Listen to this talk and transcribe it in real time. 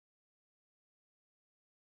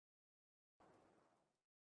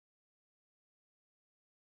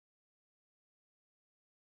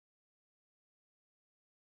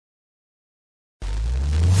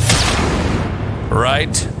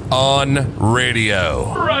Right on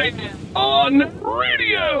radio. Right on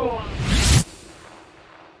radio.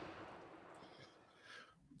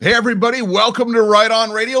 Hey, everybody. Welcome to Right on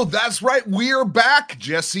Radio. That's right. We're back.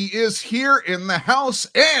 Jesse is here in the house,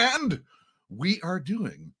 and we are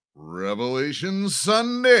doing Revelation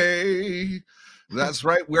Sunday. That's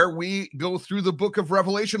right, where we go through the book of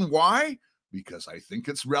Revelation. Why? Because I think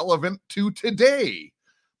it's relevant to today.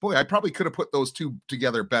 Boy, I probably could have put those two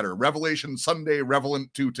together better. Revelation Sunday,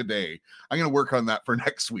 relevant to today. I'm going to work on that for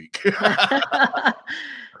next week.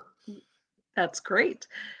 That's great.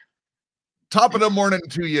 Top of the morning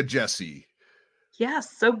to you, Jesse. Yeah,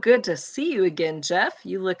 so good to see you again, Jeff.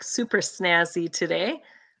 You look super snazzy today.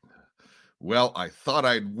 Well, I thought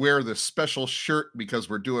I'd wear this special shirt because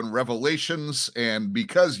we're doing Revelations, and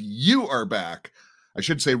because you are back. I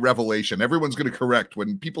should say Revelation. Everyone's going to correct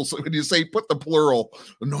when you say put the plural.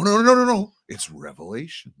 No. It's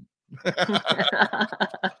Revelation.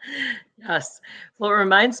 Yes. Well, it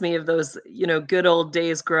reminds me of those, good old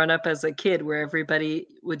days growing up as a kid where everybody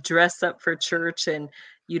would dress up for church and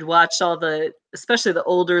you'd watch especially the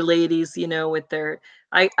older ladies, with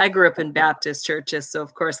I grew up in Baptist churches. So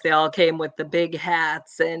of course they all came with the big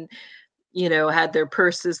hats and, had their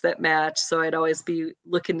purses that matched. So I'd always be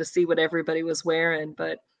looking to see what everybody was wearing,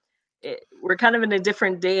 but we're kind of in a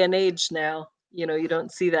different day and age now. You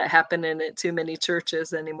don't see that happening at too many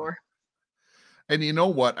churches anymore. And you know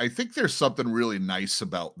what? I think there's something really nice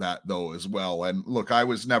about that, though, as well. And look, I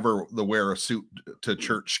was never the wear a suit to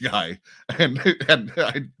church guy, and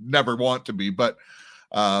I never want to be. But,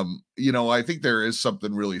 I think there is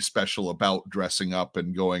something really special about dressing up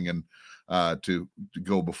and going and to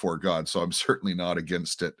go before God. So I'm certainly not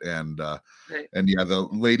against it. And Right. and yeah, the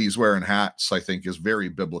ladies wearing hats, I think, is very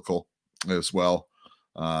biblical as well.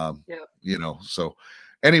 Yeah. So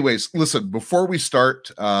anyways, listen, before we start,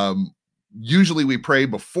 usually we pray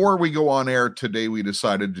before we go on air. Today we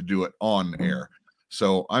decided to do it on air.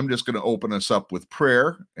 So I'm just going to open us up with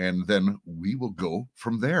prayer, and then we will go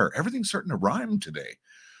from there. Everything's starting to rhyme today.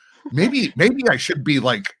 Maybe I should be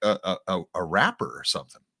like a rapper or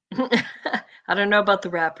something. I don't know about the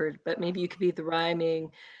rapper, but maybe you could be the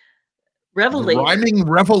rhyming revelator. The rhyming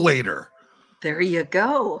revelator. There you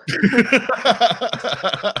go.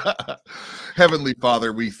 Heavenly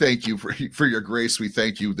Father, we thank you for your grace. We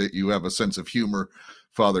thank you that you have a sense of humor,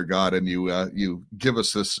 Father God, and you give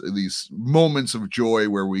us these moments of joy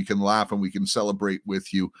where we can laugh and we can celebrate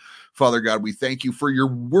with you. Father God, we thank you for your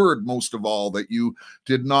word, most of all, that you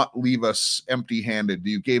did not leave us empty-handed.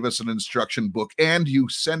 You gave us an instruction book, and you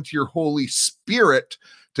sent your Holy Spirit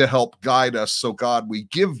to help guide us. So God, we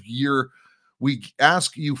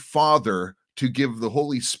ask you, Father, to give the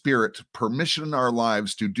Holy Spirit permission in our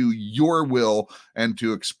lives to do your will and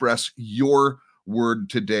to express your word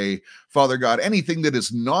today. Father God, anything that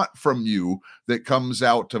is not from you, that comes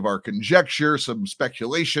out of our conjecture, some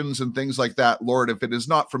speculations and things like that, Lord, if it is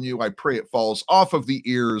not from you, I pray it falls off of the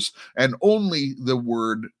ears, and only the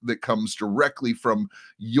word that comes directly from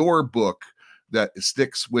your book that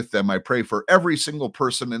sticks with them. I pray for every single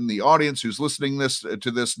person in the audience who's listening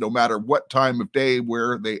to this, no matter what time of day,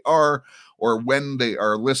 where they are, or when they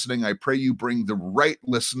are listening. I pray you bring the right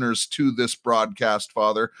listeners to this broadcast,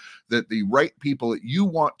 Father, that the right people that you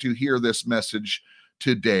want to hear this message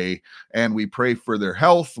today. And we pray for their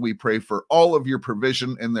health. We pray for all of your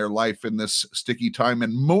provision in their life in this sticky time.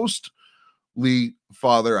 And mostly,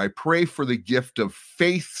 Father, I pray for the gift of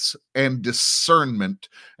faith and discernment,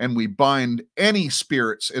 and we bind any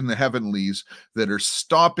spirits in the heavenlies that are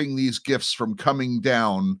stopping these gifts from coming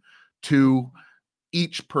down to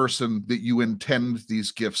each person that you intend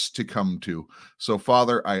these gifts to come to. So,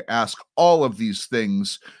 Father, I ask all of these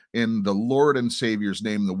things in the Lord and Savior's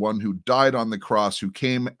name, the one who died on the cross, who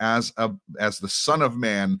came as the Son of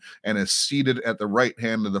Man and is seated at the right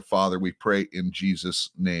hand of the Father. We pray in Jesus'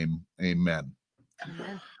 name. Amen.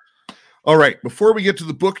 Amen. All right. Before we get to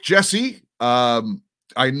the book, Jesse,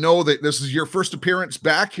 I know that this is your first appearance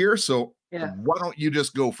back here, so why don't you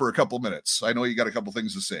just go for a couple minutes? I know you got a couple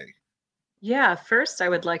things to say. Yeah, first I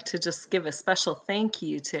would like to just give a special thank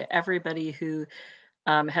you to everybody who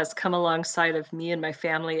has come alongside of me and my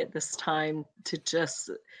family at this time to just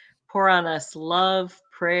pour on us love,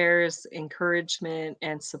 prayers, encouragement,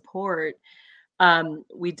 and support.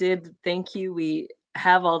 We did thank you. We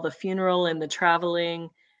have all the funeral and the traveling,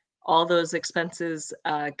 all those expenses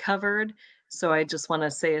covered. So I just want to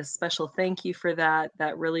say a special thank you for that.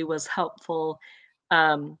 That really was helpful.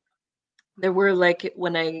 There were, like,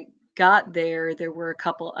 when I got there were a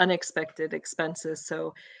couple unexpected expenses.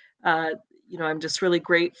 So, I'm just really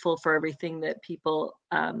grateful for everything that people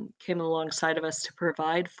came alongside of us to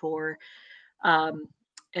provide for. Um,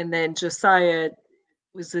 and then Josiah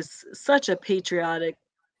was such a patriotic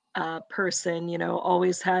person,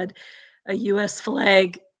 always had a U.S.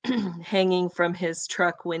 flag hanging from his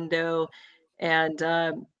truck window. And,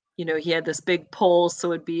 he had this big pole,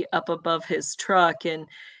 so it'd be up above his truck, and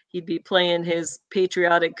he'd be playing his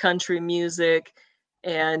patriotic country music.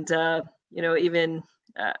 And, even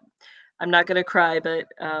uh, I'm not going to cry, but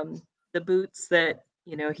the boots that,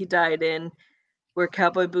 he died in were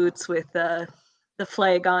cowboy boots with the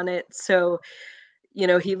flag on it. So,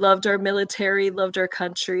 he loved our military, loved our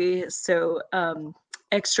country. So,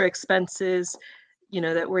 extra expenses,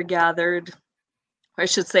 that were gathered, I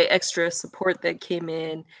should say extra support that came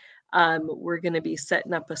in. We're going to be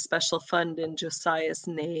setting up a special fund in Josiah's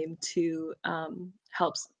name to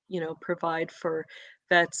help, provide for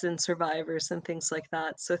vets and survivors and things like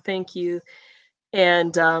that. So thank you.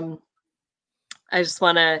 And I just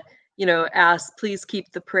want to, ask, please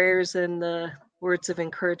keep the prayers and the words of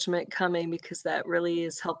encouragement coming, because that really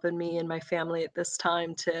is helping me and my family at this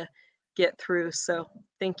time to get through. So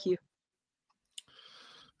thank you.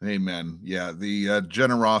 Amen. Yeah, the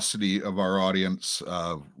generosity of our audience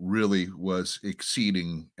really was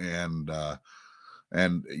exceeding, and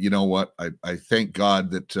you know what? I thank God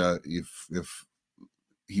that if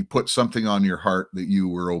He put something on your heart, that you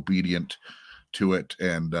were obedient to it,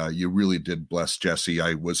 and you really did bless Jesse.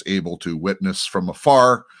 I was able to witness from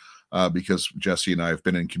afar because Jesse and I have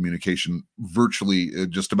been in communication virtually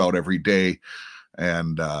just about every day,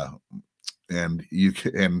 and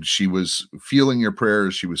she was feeling your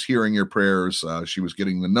prayers, she was hearing your prayers, she was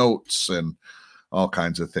getting the notes and all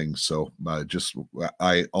kinds of things. So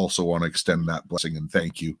I also want to extend that blessing and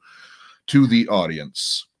thank you to the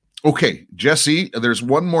audience. Okay, Jesse, there's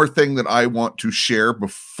one more thing that I want to share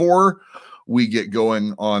before we get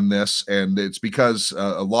going on this, and it's because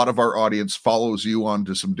a lot of our audience follows you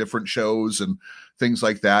onto some different shows and things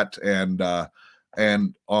like that, and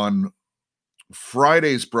on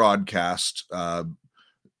Friday's broadcast,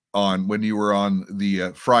 on when you were on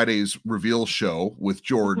the Friday's reveal show with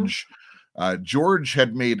George, George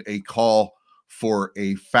had made a call for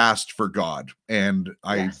a fast for God, and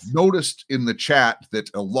I've noticed in the chat that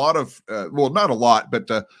a lot of well, not a lot, but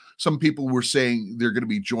some people were saying they're going to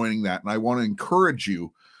be joining that, and I want to encourage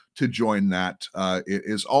you to join that. It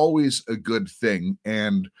is always a good thing,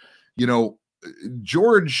 and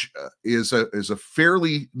George is a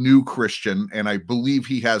fairly new Christian, and I believe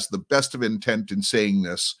he has the best of intent in saying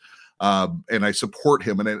this, and I support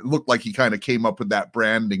him. And it looked like he kind of came up with that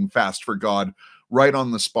branding, "Fast for God," right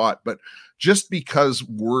on the spot. But just because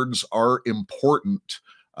words are important,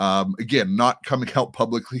 again, not coming out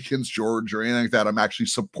publicly against George or anything like that, I'm actually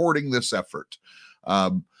supporting this effort.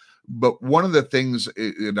 But one of the things,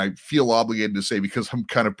 and I feel obligated to say because I'm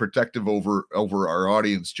kind of protective over our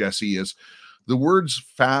audience, Jesse, is the words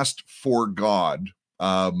 "fast for God."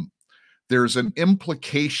 There's an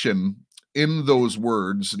implication in those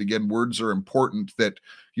words, and again, words are important, that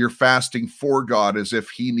you're fasting for God as if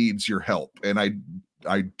He needs your help. And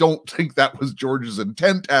I don't think that was George's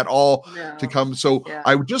intent at all to come. So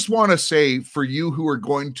I just want to say, for you who are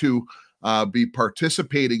going to be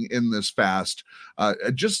participating in this fast,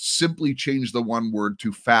 just simply change the one word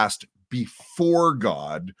to "fast before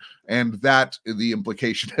God," and that the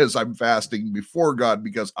implication is I'm fasting before God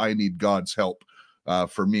because I need God's help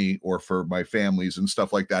for me or for my families and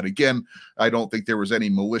stuff like that. Again, I don't think there was any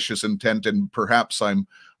malicious intent, and perhaps I'm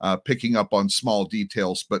picking up on small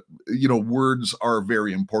details, but words are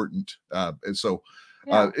very important. And so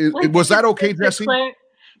was that okay, Jesse?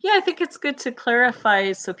 Yeah, I think it's good to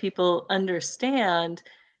clarify so people understand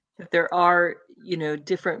that there are,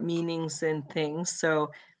 different meanings in things.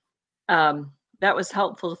 So that was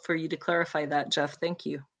helpful for you to clarify that, Jeff. Thank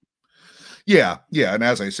you. Yeah. And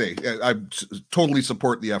as I say, I totally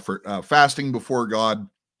support the effort. Fasting before God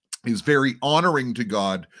is very honoring to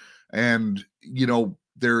God, and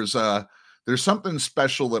there's something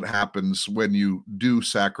special that happens when you do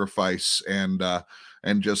sacrifice and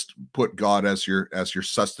just put God as your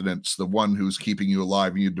sustenance, the one who's keeping you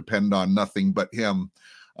alive, and you depend on nothing but Him.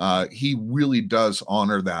 He really does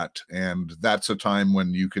honor that, and that's a time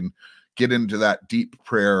when you can get into that deep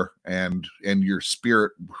prayer, and your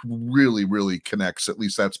spirit really, really connects. At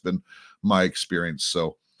least that's been my experience.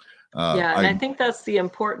 So and I think that's the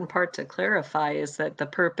important part to clarify, is that the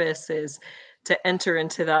purpose is to enter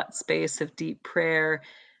into that space of deep prayer,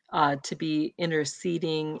 to be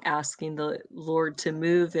interceding, asking the Lord to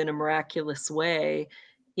move in a miraculous way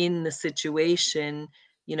in the situation.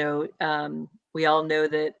 We all know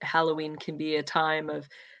that Halloween can be a time of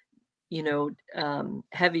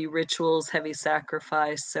heavy rituals, heavy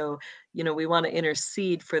sacrifice. So, we want to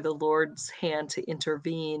intercede for the Lord's hand to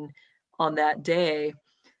intervene on that day.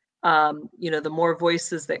 The more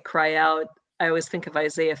voices that cry out, I always think of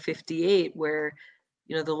Isaiah 58, where,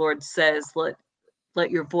 the Lord says,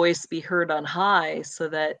 let your voice be heard on high, so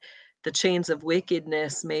that the chains of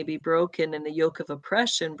wickedness may be broken and the yoke of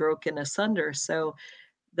oppression broken asunder. So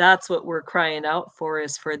that's what we're crying out for,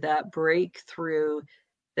 is for that breakthrough,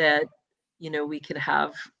 that, we could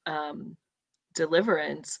have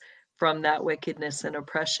deliverance from that wickedness and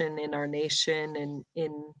oppression in our nation and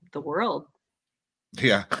in the world.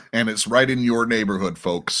 Yeah, and it's right in your neighborhood,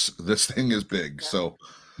 folks. This thing is big, Yeah. so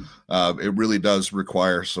it really does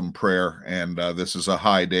require some prayer. And this is a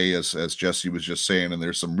high day, as Jesse was just saying, and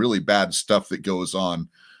there's some really bad stuff that goes on,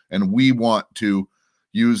 and we want to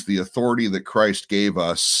use the authority that Christ gave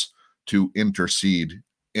us to intercede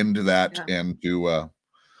into that, Yeah. and to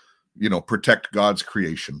protect God's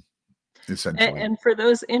creation, essentially. And for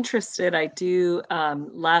those interested, I do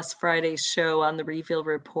last Friday's show on the Reveal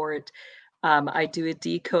Report. I do a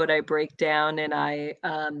decode, I break down, and I,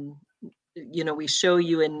 we show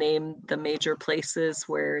you and name the major places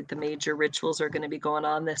where the major rituals are going to be going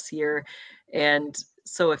on this year. And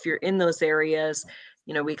so if you're in those areas,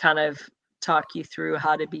 we kind of talk you through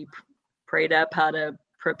how to be prayed up, how to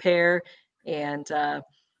prepare, and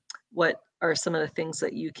what are some of the things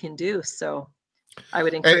that you can do. So I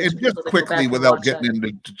would encourage And people just to quickly, go back and without watch getting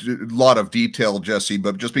that. into a lot of detail, Jesse,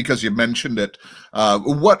 but just because you mentioned it,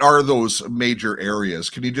 what are those major areas?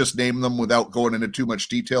 Can you just name them without going into too much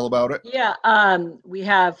detail about it? Yeah, we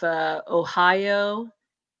have Ohio,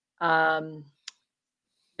 um,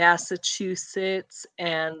 Massachusetts,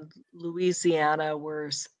 and Louisiana were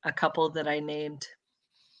a couple that I named.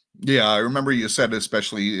 Yeah, I remember you said,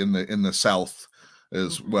 especially in the South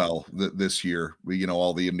as Mhm. well, this year,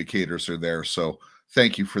 all the indicators are there. So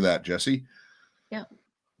thank you for that, Jesse. Yeah.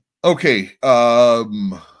 Okay.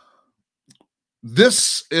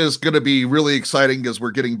 This is going to be really exciting because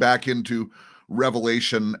we're getting back into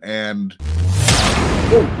Revelation and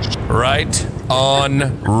Right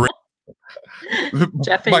on.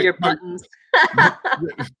 Jeff and your buttons.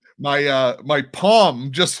 my palm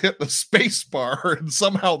just hit the space bar and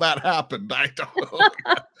somehow that happened. I don't know.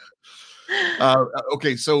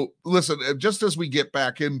 Okay, so listen, just as we get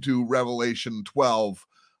back into Revelation 12,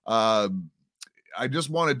 I just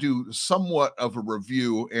want to do somewhat of a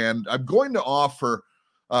review, and I'm going to offer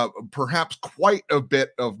perhaps quite a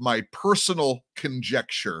bit of my personal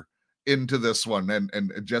conjecture into this one,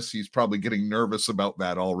 and Jesse's probably getting nervous about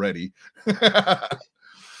that already.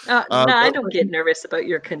 No, I don't get nervous about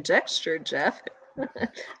your conjecture, Jeff.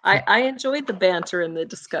 I enjoyed the banter and the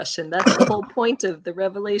discussion. That's the whole point of the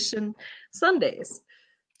Revelation Sundays.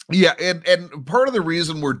 Yeah, and part of the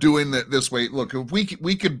reason we're doing it this way, look, if we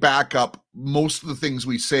could back up most of the things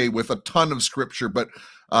we say with a ton of scripture, but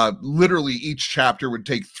literally each chapter would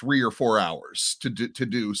take 3 or 4 hours to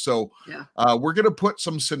do. So Yeah. We're going to put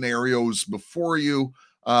some scenarios before you,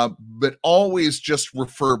 but always just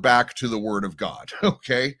refer back to the Word of God.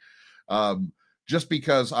 Okay. Just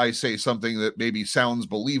because I say something that maybe sounds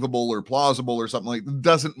believable or plausible or something like that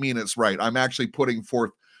doesn't mean it's right. I'm actually putting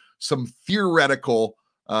forth some theoretical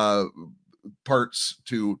parts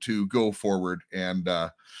to go forward, and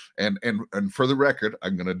for the record,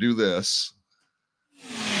 I'm going to do this.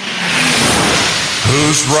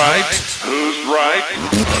 Who's right? Who's right?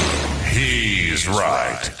 He's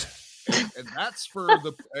right. And that's for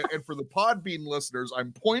the Podbean listeners.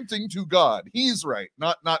 I'm pointing to God. He's right,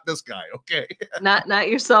 not this guy. Okay. Not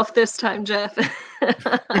yourself this time, Jeff.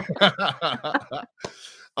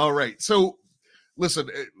 All right. So listen,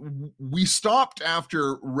 we stopped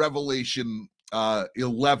after Revelation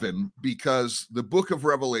 11 because the book of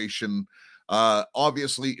Revelation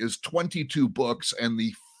obviously is 22 books, and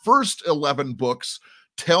the first 11 books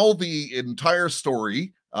tell the entire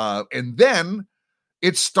story, and then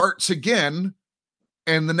it starts again,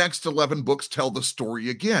 and the next 11 books tell the story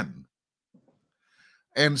again.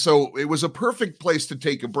 And so it was a perfect place to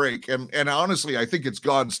take a break. And honestly, I think it's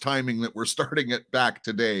God's timing that we're starting it back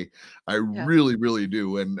today. I really, really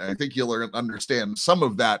do. And I think you'll understand some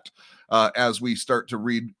of that as we start to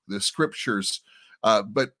read the scriptures.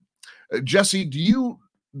 But Jesse, do you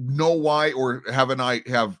know why, or have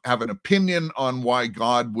an opinion on why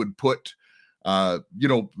God would put,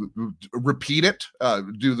 repeat it,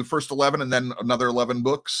 do the first 11 and then another 11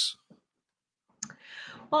 books?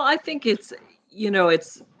 Well, I think it's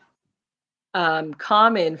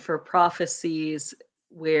common for prophecies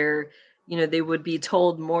where, they would be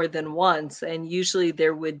told more than once. And usually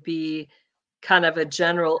there would be kind of a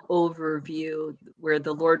general overview where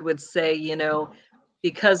the Lord would say,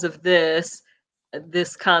 because of this,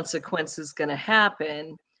 this consequence is going to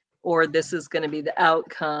happen, or this is going to be the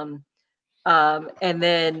outcome. And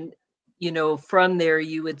then, from there,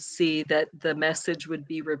 you would see that the message would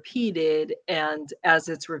be repeated. And as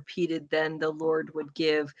it's repeated, then the Lord would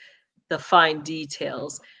give the fine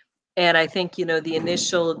details. And I think, the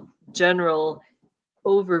initial general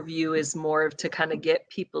overview is more of to kind of get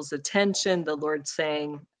people's attention. The Lord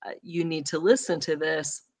saying, you need to listen to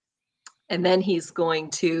this. And then he's going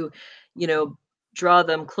to, draw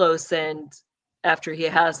them close, and after he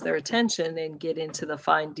has their attention, and get into the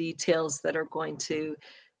fine details that are going to,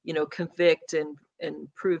 convict and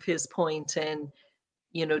prove his point, and,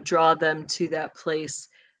 draw them to that place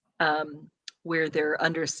where they're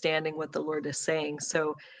understanding what the Lord is saying.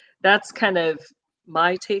 So that's kind of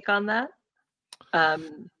my take on that.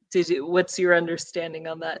 What's your understanding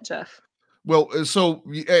on that, Jeff? Well,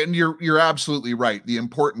 and you're absolutely right. The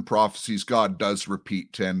important prophecies God does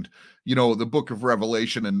repeat, and the book of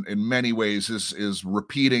Revelation in many ways is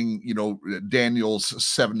repeating Daniel's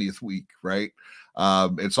 70th week, right?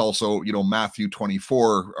 It's also Matthew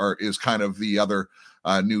 24 is kind of the other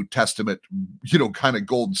New Testament kind of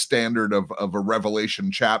gold standard of a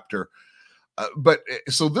Revelation chapter. But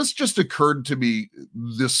so this just occurred to me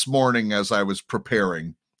this morning as I was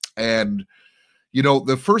preparing, and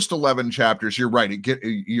the first 11 chapters, you're right.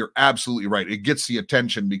 You're absolutely right. It gets the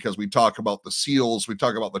attention because we talk about the seals, we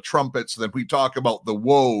talk about the trumpets, then we talk about the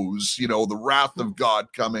woes, the wrath of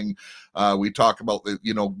God coming. We talk about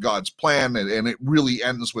God's plan, and it really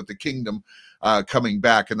ends with the kingdom coming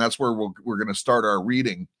back, and that's where we're going to start our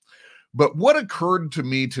reading. But what occurred to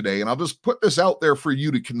me today, and I'll just put this out there for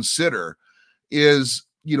you to consider, is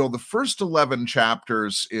the first 11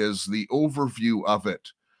 chapters is the overview of it.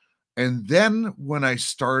 And then when I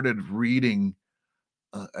started reading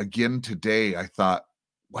again today, I thought,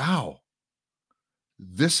 wow,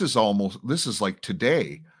 this is like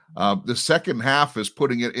today. The second half is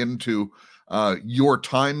putting it into your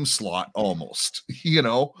time slot almost,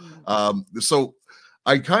 So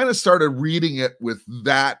I kind of started reading it with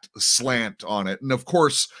that slant on it. And of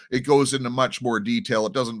course, it goes into much more detail.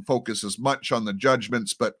 It doesn't focus as much on the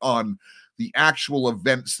judgments, but on the actual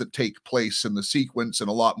events that take place in the sequence, and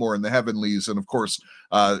a lot more in the heavenlies. And of course,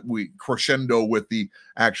 we crescendo with the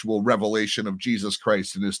actual revelation of Jesus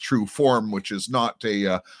Christ in his true form, which is not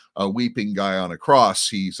a weeping guy on a cross.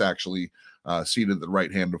 He's actually seated at the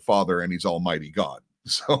right hand of Father, and he's Almighty God.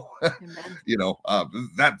 So,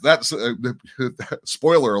 that's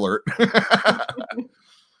spoiler alert.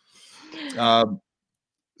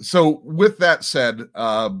 So with that said,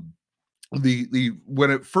 when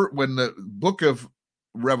the book of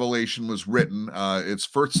Revelation was written, it's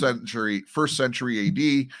first century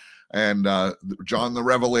AD, and John the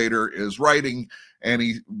Revelator is writing, and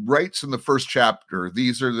he writes in the first chapter,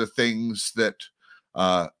 these are the things that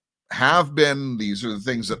have been, these are the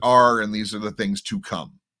things that are, and these are the things to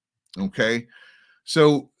come. Okay,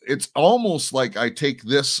 so it's almost like I take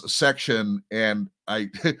this section and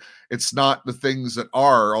it's not the things that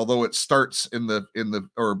are, although it starts or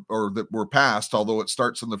that were past, although it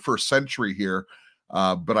starts in the first century here,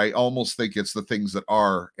 but I almost think it's the things that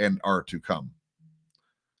are and are to come.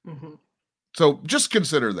 Mm-hmm. So just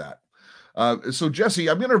consider that. So Jesse,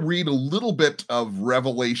 I'm going to read a little bit of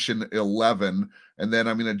Revelation 11, and then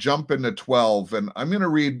I'm going to jump into 12, and I'm going to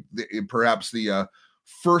read perhaps the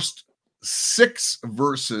first 6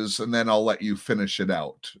 verses, and then I'll let you finish it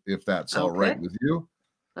out, if that's all right with you.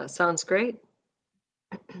 That sounds great.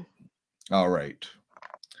 All right.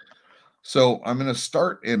 So I'm going to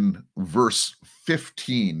start in verse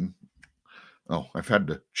 15. Oh, I've had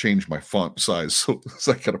to change my font size, so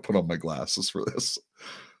I got to put on my glasses for this.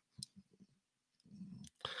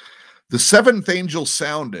 The 7th angel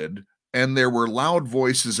sounded, and there were loud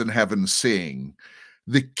voices in heaven saying,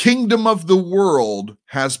 "The kingdom of the world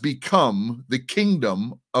has become the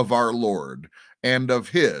kingdom of our Lord and of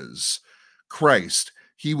his Christ.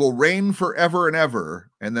 He will reign forever and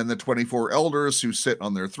ever." And then the 24 elders who sit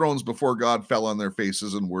on their thrones before God fell on their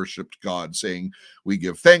faces and worshiped God, saying, "We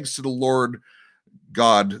give thanks to the Lord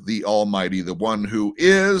God, the Almighty, the one who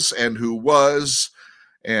is and who was,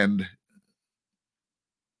 and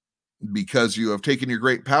because you have taken your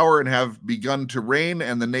great power and have begun to reign,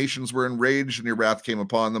 and the nations were enraged, and your wrath came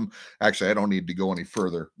upon them." Actually, I don't need to go any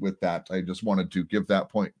further with that. I just wanted to give that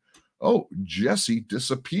point. Oh, Jesse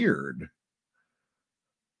disappeared.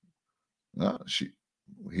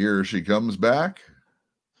 Here she comes back.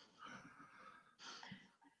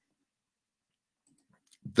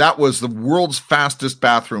 That was the world's fastest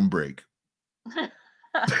bathroom break.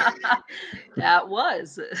 That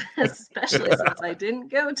was, especially since I didn't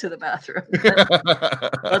go to the bathroom.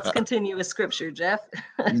 But let's continue with scripture, Jeff.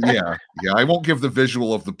 Yeah, I won't give the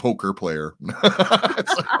visual of the poker player.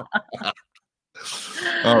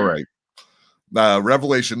 All right.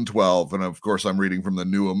 Revelation 12, and of course I'm reading from the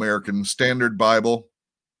New American Standard Bible.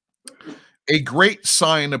 A great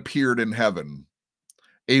sign appeared in heaven,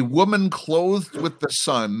 a woman clothed with the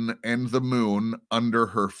sun and the moon under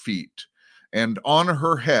her feet, and on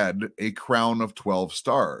her head a crown of 12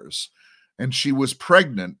 stars. And she was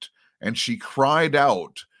pregnant, and she cried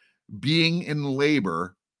out, being in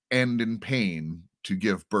labor and in pain to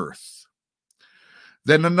give birth.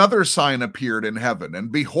 Then another sign appeared in heaven,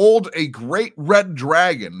 and behold, a great red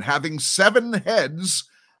dragon, having 7 heads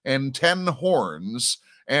and 10 horns,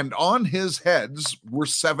 and on his heads were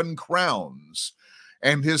 7 crowns.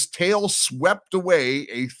 And his tail swept away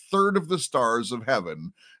a third of the stars of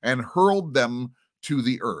heaven and hurled them to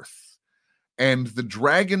the earth. And the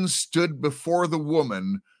dragon stood before the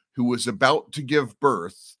woman who was about to give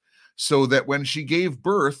birth, so that when she gave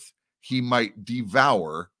birth, he might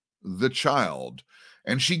devour the child.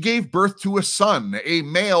 And she gave birth to a son, a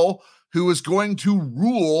male, who is going to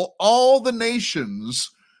rule all the nations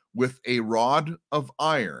with a rod of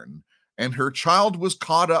iron. And her child was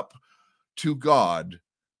caught up to God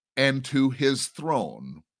and to his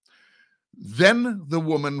throne. Then the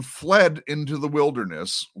woman fled into the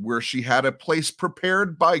wilderness, where she had a place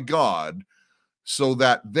prepared by God, so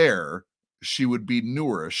that there she would be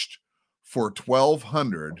nourished for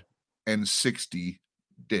 1260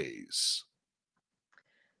 days.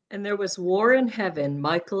 And there was war in heaven,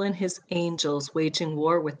 Michael and his angels waging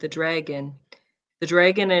war with the dragon. The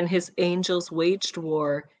dragon and his angels waged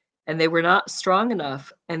war, and they were not strong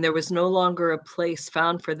enough, and there was no longer a place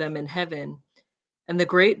found for them in heaven. And the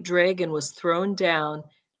great dragon was thrown down,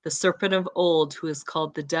 the serpent of old, who is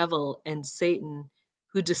called the devil and Satan,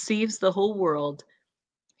 who deceives the whole world.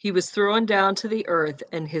 He was thrown down to the earth,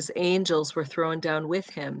 and his angels were thrown down with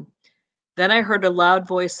him. Then I heard a loud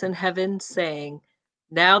voice in heaven saying,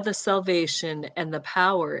 now the salvation and the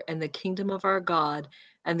power and the kingdom of our God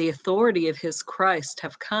and the authority of his Christ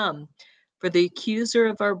have come. For the accuser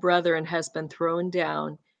of our brethren has been thrown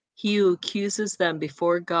down, he who accuses them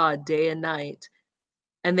before God day and night.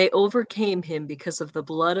 And they overcame him because of the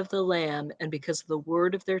blood of the Lamb and because of the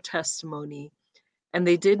word of their testimony. And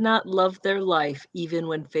they did not love their life even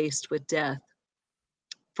when faced with death.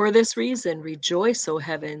 For this reason, rejoice, O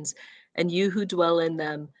heavens, and you who dwell in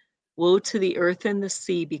them. Woe to the earth and the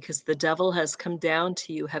sea, because the devil has come down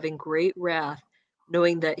to you, having great wrath,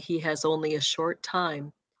 knowing that he has only a short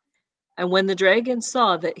time. And when the dragon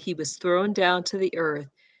saw that he was thrown down to the earth,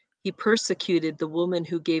 he persecuted the woman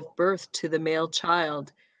who gave birth to the male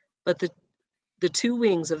child. But the 2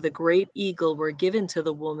 wings of the great eagle were given to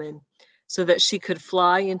the woman, so that she could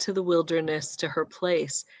fly into the wilderness to her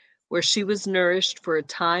place, where she was nourished for a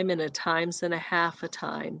time and a times and a half a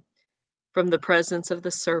time from the presence of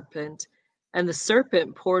the serpent. And the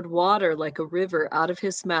serpent poured water like a river out of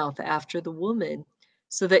his mouth after the woman,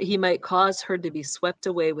 so that he might cause her to be swept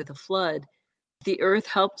away with a flood. The earth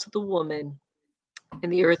helped the woman, and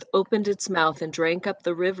the earth opened its mouth and drank up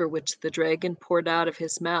the river which the dragon poured out of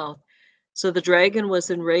his mouth. So the dragon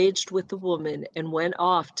was enraged with the woman and went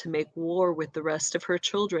off to make war with the rest of her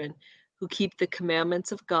children, who keep the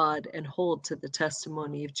commandments of God and hold to the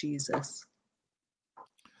testimony of Jesus.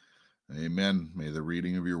 Amen. May the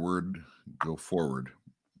reading of your word go forward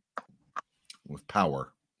with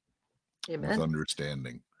power, Amen. with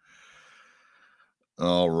understanding.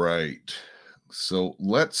 All right. So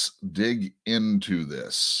let's dig into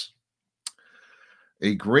this.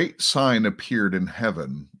 A great sign appeared in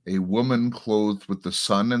heaven, a woman clothed with the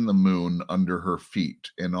sun and the moon under her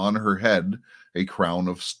feet, and on her head a crown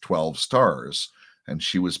of 12 stars. And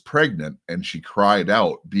she was pregnant, and she cried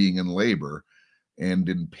out, being in labor and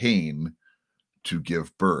in pain to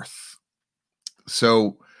give birth.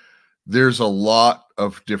 So there's a lot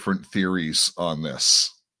of different theories on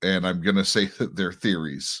this, and I'm going to say that they're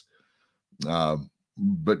theories.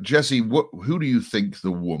 But Jesse, who do you think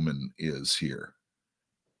the woman is here?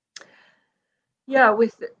 Yeah,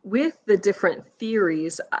 with the different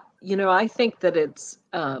theories, I think that it's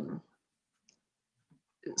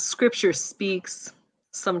Scripture speaks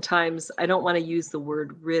sometimes. I don't want to use the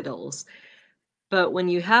word riddles, but when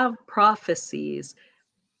you have prophecies,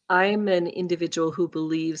 I'm an individual who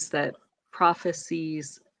believes that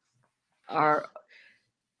prophecies are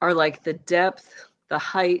like the depth, the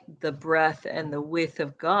height, the breadth, and the width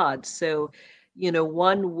of God. So,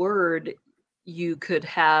 one word, you could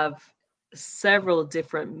have several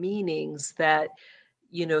different meanings that,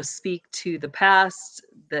 speak to the past,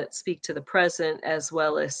 that speak to the present, as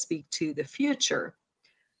well as speak to the future.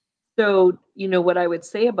 So, what I would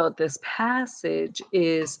say about this passage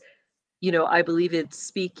is, I believe it's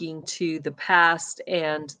speaking to the past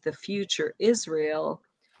and the future Israel.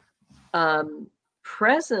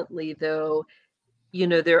 Presently, though,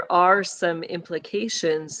 there are some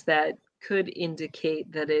implications that could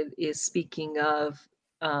indicate that it is speaking of,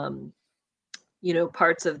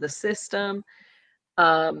 parts of the system.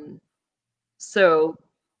 So,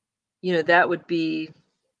 that would be,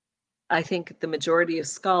 I think the majority of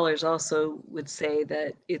scholars also would say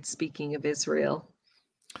that it's speaking of Israel.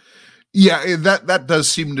 Yeah, that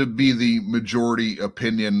does seem to be the majority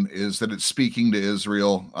opinion, is that it's speaking to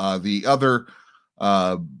Israel. The other,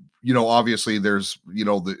 obviously there's,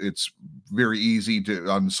 it's very easy to,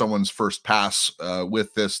 on someone's first pass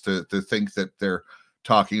with this, to think that they're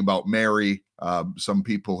talking about Mary. Some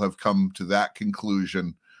people have come to that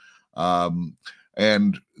conclusion.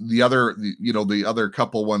 And the other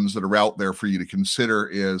couple ones that are out there for you to consider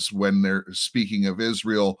is when they're speaking of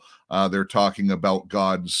Israel, they're talking about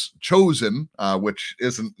God's chosen, which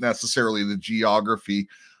isn't necessarily the geography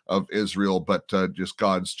of Israel, but just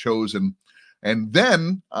God's chosen. And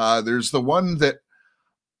then there's the one that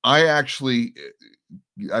I'm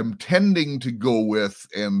tending to go with,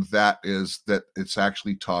 and that is that it's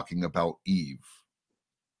actually talking about Eve.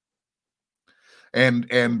 And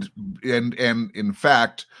in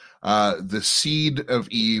fact, the seed of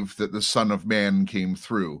Eve that the Son of Man came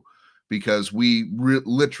through, because we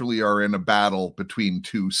literally are in a battle between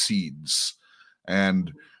two seeds.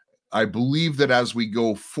 And I believe that as we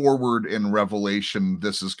go forward in Revelation,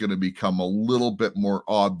 this is going to become a little bit more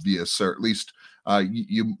obvious, or at least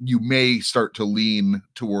you may start to lean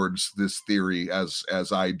towards this theory as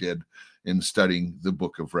I did in studying the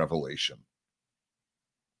book of Revelation.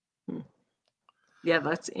 Yeah,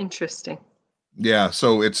 that's interesting. Yeah,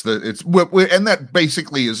 so and that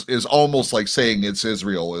basically is almost like saying it's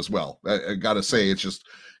Israel as well. I gotta say, it's just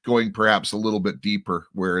going perhaps a little bit deeper,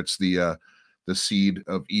 where it's the seed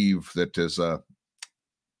of Eve that is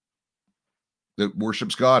that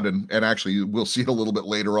worships God, and actually we'll see it a little bit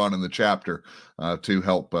later on in the chapter to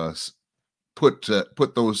help us put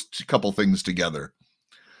those couple things together.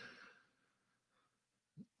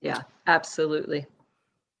 Yeah, absolutely.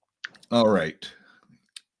 All right.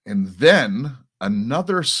 And then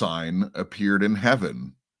another sign appeared in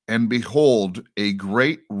heaven, and behold, a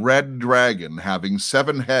great red dragon having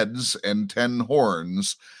 7 heads and 10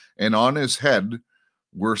 horns, and on his head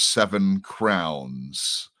were 7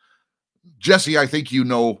 crowns. Jesse, I think you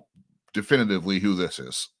know definitively who this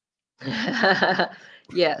is.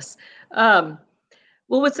 Yes. Well,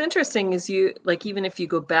 what's interesting is even if you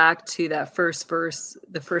go back to that first verse,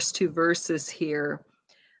 the first 2 verses here,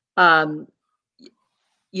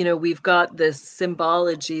 we've got this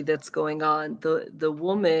symbology that's going on. The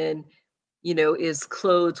woman, is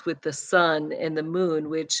clothed with the sun and the moon,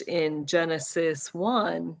 which in Genesis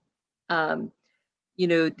 1,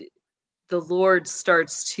 the Lord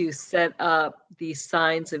starts to set up these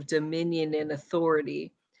signs of dominion and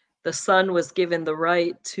authority. The sun was given the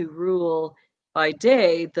right to rule by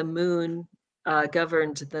day, the moon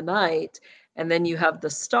governed the night, and then you have the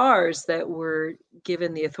stars that were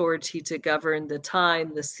given the authority to govern the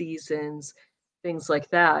time, the seasons, things like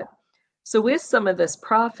that. So with some of this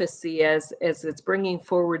prophecy, as it's bringing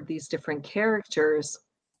forward these different characters,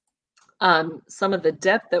 some of the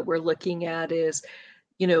depth that we're looking at is,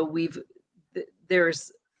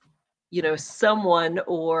 there's, someone,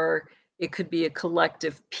 or it could be a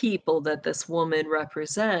collective people that this woman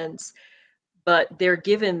represents, but they're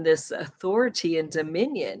given this authority and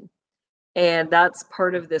dominion. And that's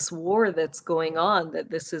part of this war that's going on, that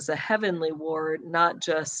this is a heavenly war, not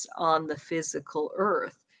just on the physical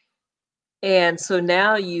earth. And so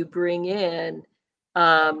now you bring in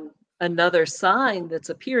another sign that's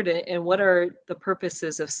appeared. And what are the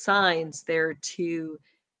purposes of signs? They're to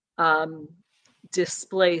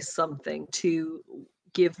display something, to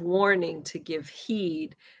give warning, to give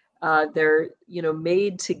heed. They're,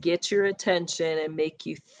 made to get your attention and make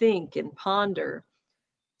you think and ponder.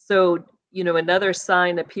 So, another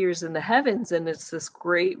sign appears in the heavens, and it's this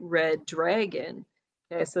great red dragon.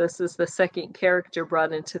 Okay, so this is the second character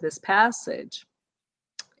brought into this passage.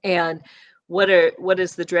 And what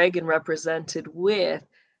is the dragon represented with?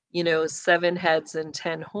 7 heads and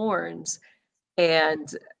 10 horns,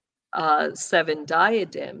 and 7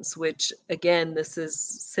 diadems, which again, this is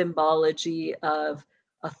symbology of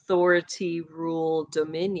authority, rule,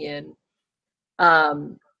 dominion.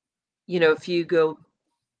 If you go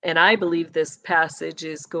and I believe this passage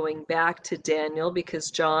is going back to Daniel,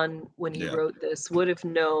 because John, when he Yeah. wrote this, would have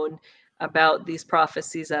known about these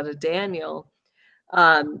prophecies out of Daniel.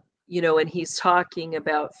 And he's talking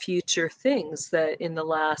about future things, that in the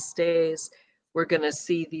last days we're going to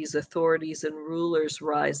see these authorities and rulers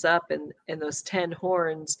rise up, and those 10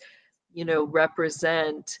 horns,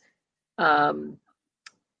 represent,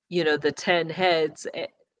 the 10 heads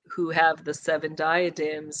who have the 7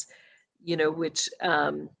 diadems, which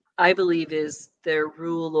I believe is their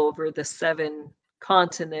rule over the 7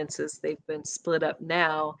 continents as they've been split up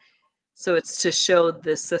now. So it's to show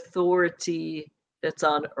this authority that's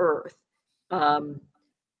on earth.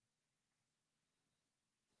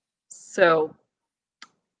 So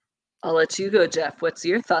I'll let you go, Jeff. What's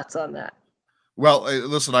your thoughts on that? Well,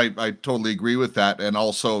 listen, I totally agree with that. And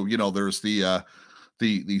also, there's the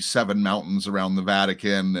 7 mountains around the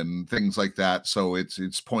Vatican and things like that. So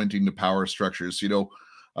it's pointing to power structures,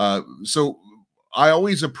 so I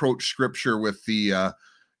always approach scripture with the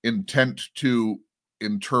intent to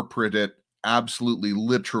interpret it absolutely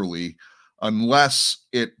literally, unless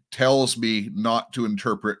it tells me not to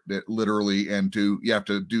interpret it literally, and you have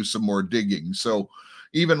to do some more digging. So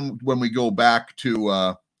even when we go back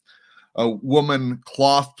to a woman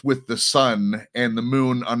clothed with the sun and the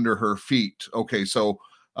moon under her feet. Okay, so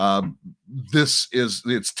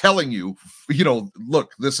it's telling you,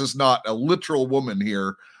 look, this is not a literal woman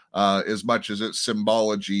here, as much as it's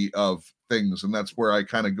symbology of things. And that's where I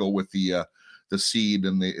kind of go with the seed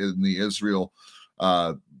and the Israel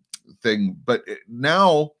thing. But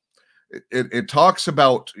now it talks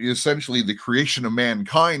about essentially the creation of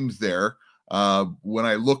mankind there. When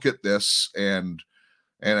I look at this, and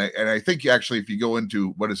I think actually, if you go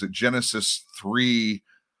into, Genesis 3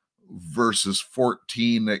 verses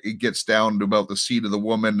 14, it gets down to about the seed of the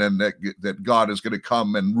woman, and that God is going to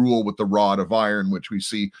come and rule with the rod of iron, which we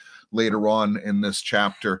see later on in this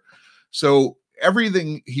chapter. So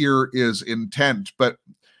everything here is intent, but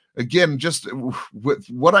again, just with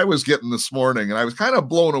what I was getting this morning, and I was kind of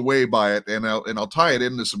blown away by it, and I'll tie it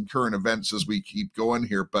into some current events as we keep going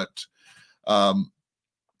here, but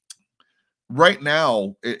right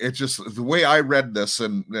now, it's just the way I read this,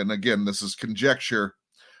 and again, this is conjecture.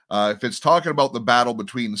 If it's talking about the battle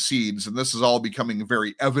between seeds, and this is all becoming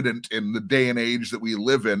very evident in the day and age that we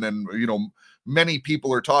live in, and many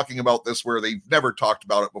people are talking about this where they've never talked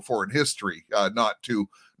about it before in history, not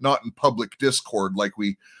in public discord like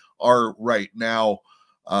we are right now.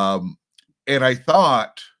 And I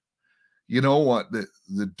thought, you know what,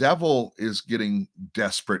 the devil is getting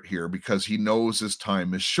desperate here because he knows his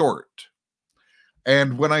time is short.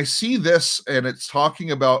 And when I see this, and it's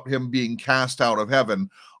talking about him being cast out of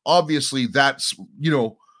heaven, obviously that's,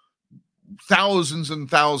 thousands and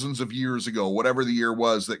thousands of years ago, whatever the year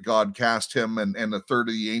was that God cast him, and a third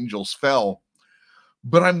of the angels fell.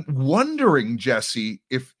 But I'm wondering, Jesse,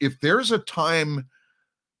 if there's a time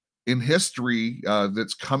in history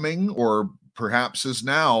that's coming, or perhaps is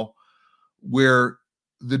now, where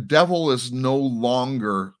the devil is no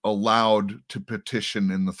longer allowed to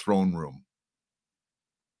petition in the throne room.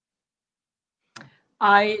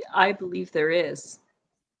 I believe there is.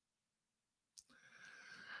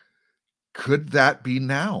 Could that be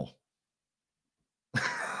now?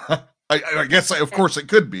 I guess, of course, it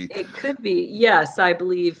could be. It could be. Yes, I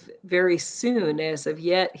believe very soon. As of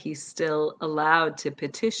yet, he's still allowed to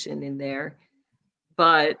petition in there.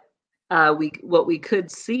 But what we could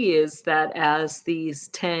see is that as these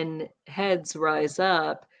 10 heads rise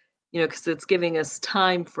up, because it's giving us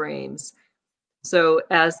time frames. So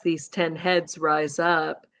as these 10 heads rise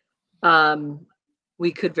up,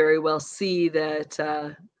 we could very well see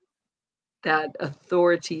that that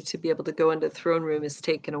authority to be able to go into the throne room is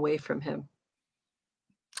taken away from him.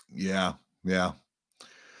 Yeah.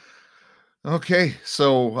 Okay,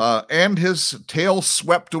 so and his tail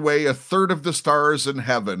swept away a third of the stars in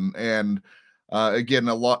heaven, and again,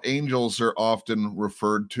 angels are often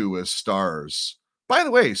referred to as stars. By the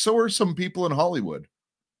way, so are some people in Hollywood.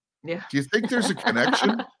 Yeah. Do you think there's a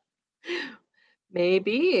connection?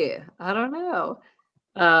 Maybe. I don't know.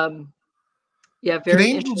 Yeah, Can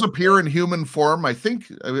angels appear in human form?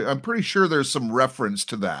 I'm pretty sure there's some reference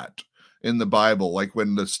to that in the Bible, like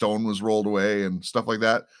when the stone was rolled away and stuff like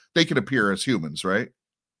that. They can appear as humans, right?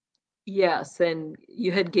 Yes, and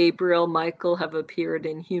you had Gabriel, Michael have appeared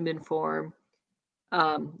in human form.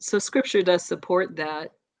 So scripture does support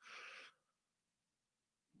that.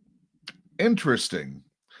 Interesting.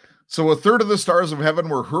 So a third of the stars of heaven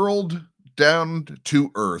were hurled down to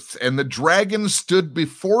earth, and the dragon stood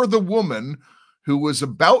before the woman who was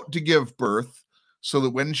about to give birth, so that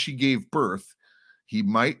when she gave birth, he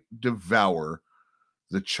might devour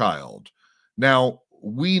the child. Now,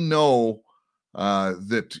 we know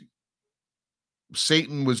that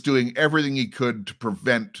Satan was doing everything he could to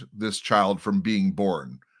prevent this child from being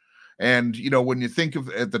born. And, when you think of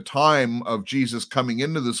at the time of Jesus coming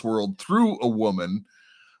into this world through a woman,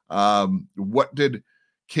 what did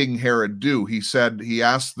King Herod do? He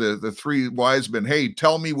asked the three wise men, hey,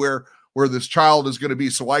 tell me where this child is going to be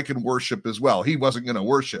so I can worship as well. He wasn't going to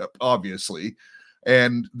worship, obviously.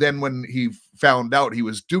 And then when he found out he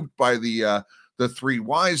was duped by the three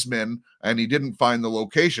wise men and he didn't find the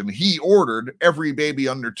location, he ordered every baby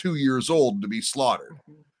under 2 years old to be slaughtered.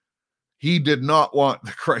 Mhm. He did not want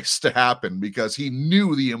the Christ to happen because he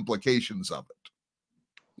knew the implications of it.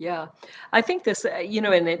 Yeah. I think this, and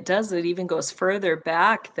it even goes further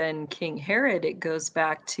back than King Herod. It goes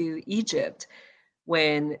back to Egypt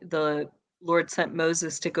when the Lord sent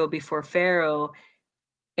Moses to go before Pharaoh.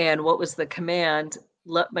 And what was the command?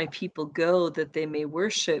 Let my people go that they may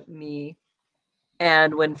worship me.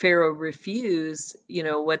 And when Pharaoh refused,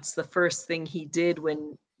 what's the first thing he did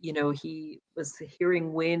when, he was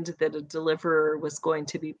hearing wind that a deliverer was going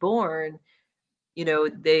to be born?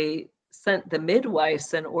 They sent the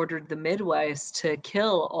midwives and ordered the midwives to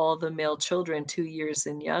kill all the male children 2 years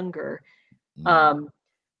and younger. Um,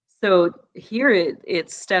 so here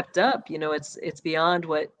it's stepped up, it's beyond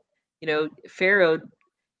what, Pharaoh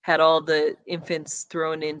had all the infants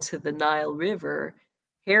thrown into the Nile River.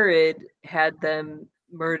 Herod had them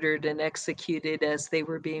murdered and executed as they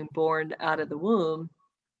were being born out of the womb.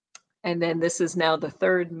 And then this is now the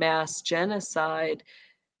third mass genocide,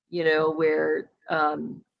 where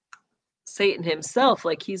Satan himself,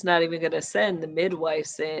 like he's not even going to send the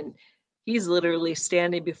midwives in. He's literally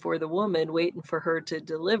standing before the woman waiting for her to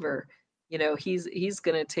deliver. He's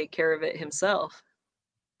going to take care of it himself.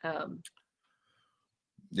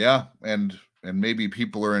 Yeah, and maybe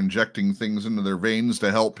people are injecting things into their veins to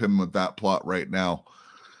help him with that plot right now.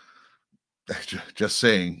 Just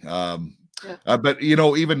saying. Yeah. But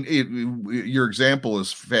even your example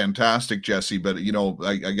is fantastic, Jesse. But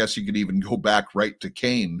I guess you could even go back right to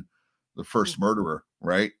Cain, the first murderer,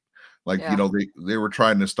 right? Like Yeah. they were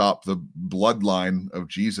trying to stop the bloodline of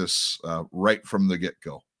Jesus right from the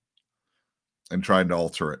get-go, and trying to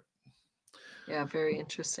alter it. Yeah, very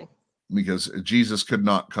interesting. Because Jesus could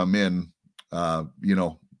not come in,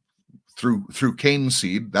 through Cain's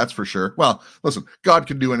seed, that's for sure. Well, listen, God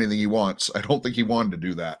can do anything he wants. I don't think he wanted to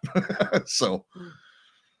do that. So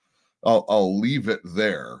I'll leave it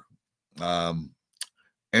there. And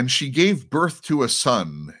she gave birth to a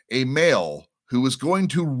son, a male, who was going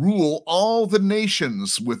to rule all the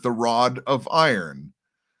nations with the rod of iron.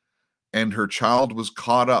 And her child was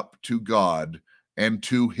caught up to God and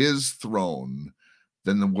to his throne.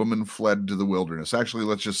 Then the woman fled to the wilderness.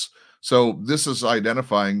 Actually, so this is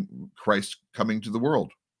identifying Christ coming to the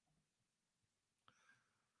world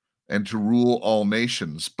and to rule all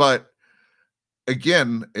nations. But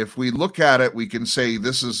again, if we look at it, we can say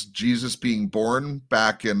this is Jesus being born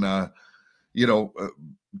back in,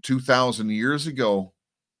 2,000 years ago.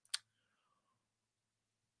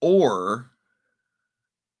 Or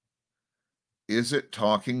is it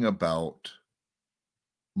talking about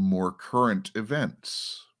more current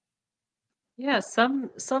events? Yeah, some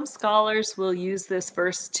scholars will use this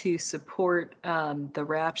verse to support the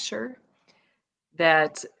rapture,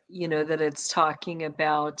 that that it's talking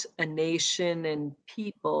about a nation and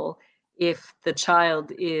people if the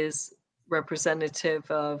child is representative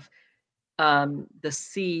of the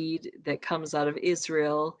seed that comes out of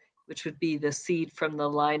Israel, which would be the seed from the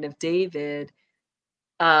line of David.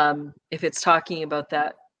 If it's talking about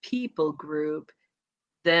that people group,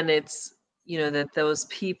 then it's that those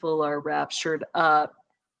people are raptured up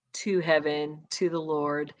to heaven, to the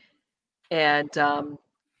Lord, and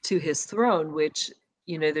to his throne, which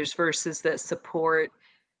there's verses that support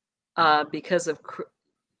because of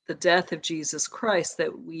the death of Jesus Christ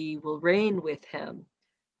that we will reign with him.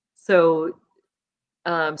 So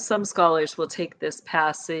some scholars will take this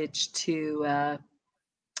passage to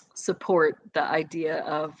support the idea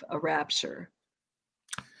of a rapture.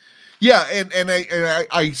 Yeah, and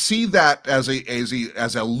I see that as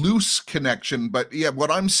a loose connection, but yeah, what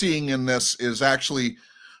I'm seeing in this is actually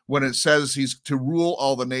when it says he's to rule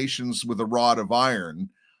all the nations with a rod of iron.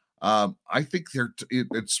 I think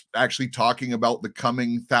it's actually talking about the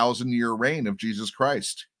coming 1,000-year reign of Jesus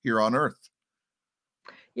Christ here on earth.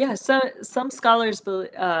 Yeah, so some scholars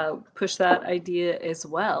push that idea as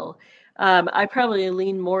well. I probably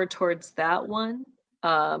lean more towards that one.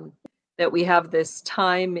 That we have this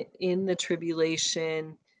time in the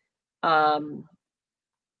tribulation, um,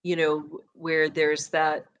 where there's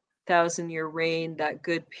that 1,000-year reign, that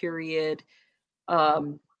good period,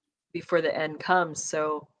 um, before the end comes.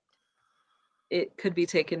 So it could be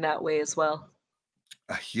taken that way as well.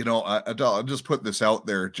 I'll just put this out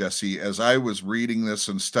there, Jesse. As I was reading this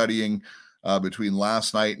and studying between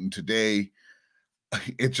last night and today,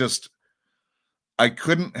 it just, I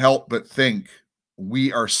couldn't help but think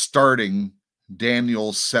we are starting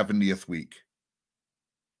Daniel's 70th week.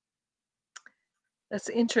 That's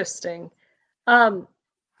interesting.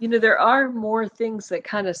 There are more things that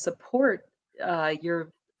kind of support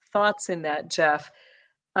your thoughts in that, Jeff.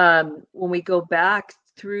 When we go back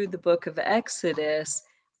through the book of Exodus,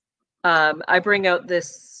 I bring out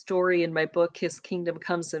this story in my book, His Kingdom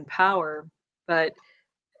Comes in Power. But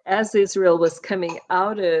as Israel was coming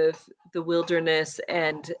out of the wilderness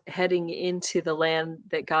and heading into the land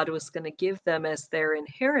that God was going to give them as their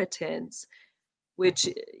inheritance, which,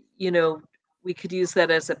 we could use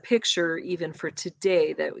that as a picture even for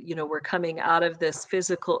today, that, we're coming out of this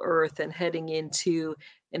physical earth and heading into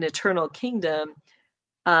an eternal kingdom.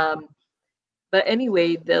 But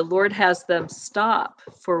anyway, the Lord has them stop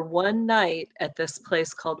for one night at this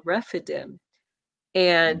place called Rephidim.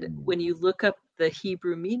 And when you look up the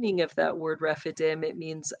Hebrew meaning of that word Rephidim, it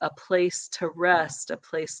means a place to rest, a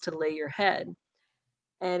place to lay your head.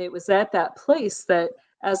 And it was at that place that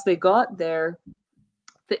as they got there,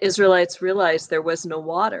 the Israelites realized there was no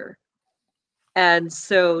water. And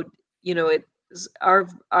so,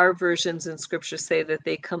 our versions in scripture say that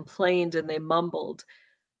they complained and they mumbled.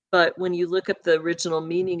 But when you look up the original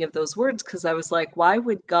meaning of those words, because I was like, why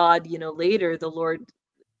would God, later the Lord,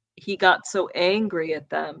 he got so angry at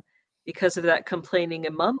them because of that complaining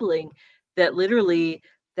and mumbling that literally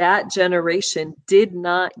that generation did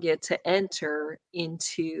not get to enter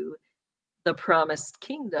into the promised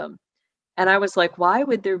kingdom. And I was like, why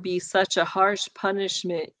would there be such a harsh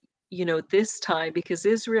punishment, this time? Because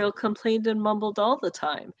Israel complained and mumbled all the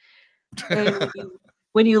time. And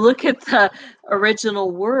when you look at the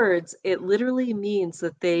original words, it literally means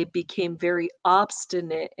that they became very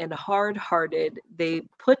obstinate and hard-hearted. They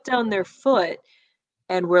put down their foot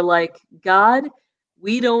and were like, God,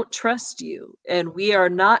 we don't trust you, and we are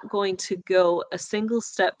not going to go a single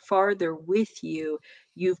step farther with you.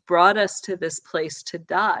 You've brought us to this place to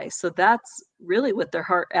die. So that's really what their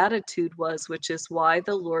heart attitude was, which is why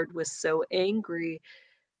the Lord was so angry,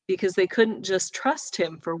 because they couldn't just trust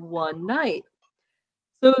him for one night.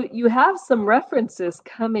 So you have some references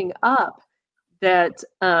coming up that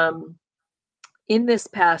in this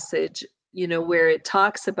passage, where it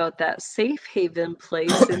talks about that safe haven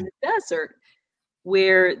place in the desert,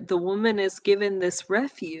 where the woman is given this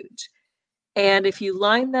refuge. And if you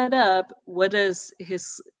line that up, what does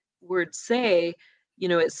his word say?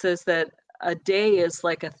 It says that a day is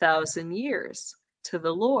like 1,000 years to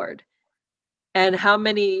the Lord. And how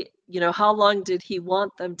long did he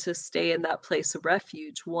want them to stay in that place of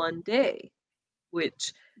refuge? One day,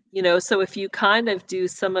 which, so if you kind of do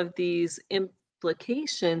some of these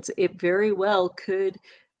implications, it very well could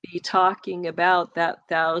be talking about that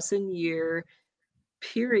 1,000-year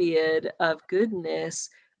period of goodness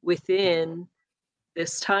within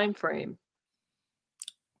this time frame.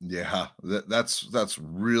 Yeah, that's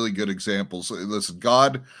really good examples. Listen,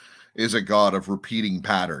 God is a God of repeating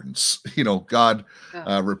patterns. God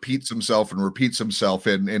repeats himself and repeats himself,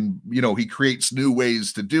 and he creates new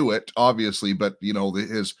ways to do it, obviously, but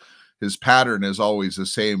his pattern is always the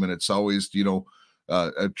same, and it's always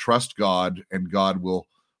trust God and God will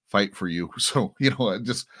fight for you. So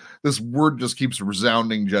just this word just keeps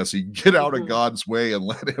resounding, Jesse. Get out of God's way and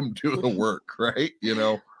let him do the work, right?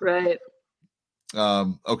 Right.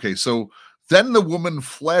 Okay, so then the woman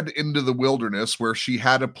fled into the wilderness where she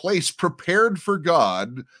had a place prepared for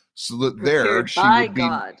God, so that there she would be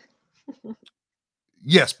God.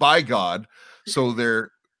 Yes, by God. So that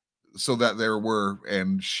there were,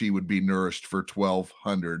 and she would be nourished for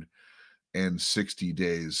 1,260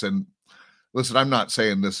 days. And listen, I'm not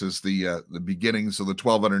saying this is the beginning. So the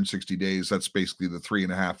 1,260 days, that's basically the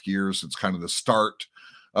 3.5 years. It's kind of the start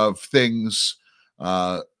of things.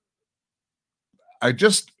 I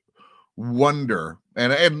just wonder,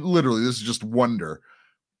 and literally this is just wonder,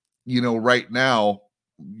 right now,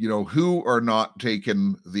 who are not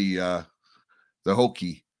taking the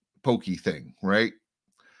hokey pokey thing, right?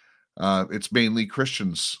 It's mainly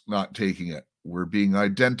Christians not taking it. We're being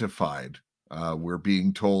identified. We're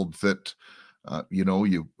being told that a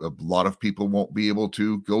lot of people won't be able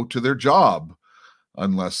to go to their job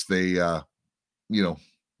unless they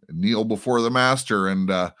kneel before the master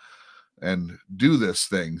and do this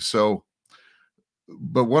thing. So,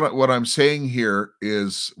 but what I'm saying here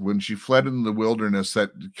is, when she fled in the wilderness,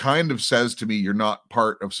 that kind of says to me, you're not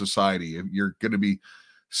part of society. You're going to be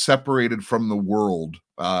separated from the world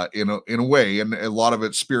in a way, and a lot of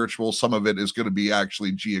it's spiritual. Some of it is going to be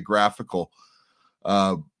actually geographical,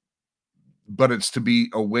 but it's to be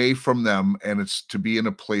away from them, and it's to be in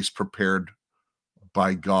a place prepared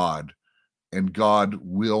by God, and God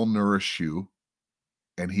will nourish you,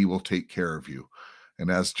 and he will take care of you. And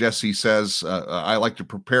as Jesse says, I like to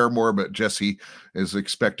prepare more, but Jesse is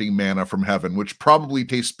expecting manna from heaven, which probably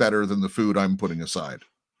tastes better than the food I'm putting aside.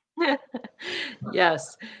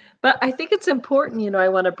 Yes. But I think it's important, I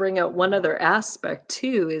want to bring out one other aspect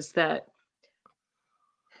too, is that,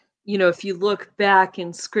 if you look back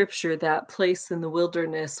in scripture, that place in the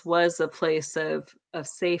wilderness was a place of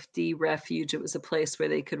safety, refuge. It was a place where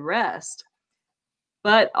they could rest.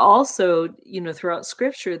 But also, throughout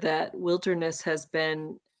scripture, that wilderness has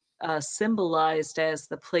been symbolized as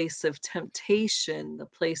the place of temptation, the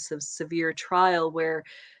place of severe trial, where,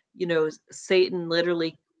 Satan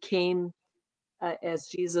literally came as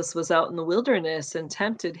Jesus was out in the wilderness and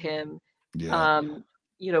tempted him, Yeah.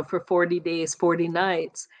 for 40 days, 40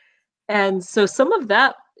 nights. And so some of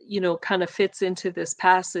that, kind of fits into this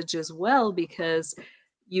passage as well, because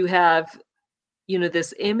you have,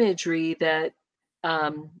 this imagery that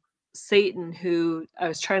Satan, who I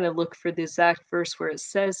was trying to look for the exact verse where it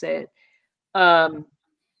says it. I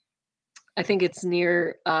think it's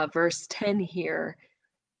near verse 10 here.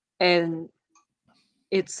 And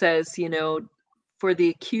it says, for the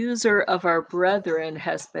accuser of our brethren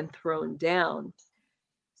has been thrown down.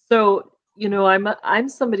 So, I'm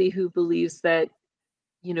somebody who believes that,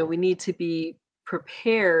 we need to be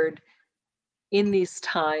prepared in these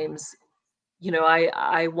times.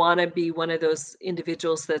 I want to be one of those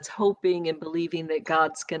individuals that's hoping and believing that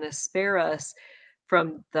God's going to spare us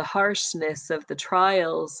from the harshness of the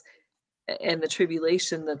trials and the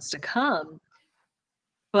tribulation that's to come.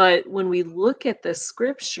 But when we look at the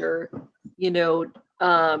scripture, it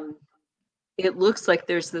looks like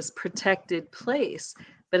there's this protected place.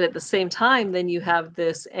 But at the same time, then you have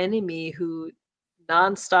this enemy who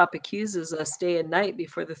nonstop accuses us day and night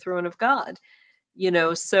before the throne of God.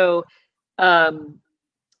 So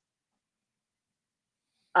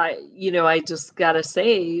I just gotta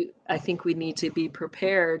say, I think we need to be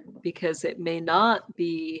prepared, because it may not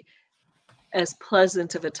be as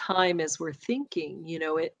pleasant of a time as we're thinking.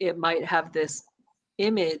 It might have this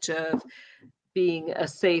image of being a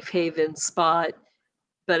safe haven spot,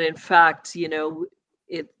 but in fact,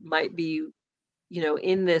 it might be,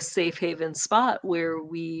 in this safe haven spot where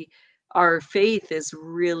our faith is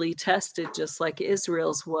really tested, just like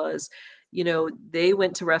Israel's was. They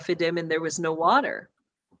went to Rephidim and there was no water.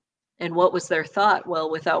 And what was their thought?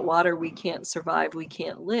 Well, without water, we can't survive, we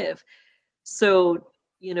can't live. So,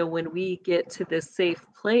 when we get to this safe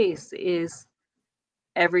place, is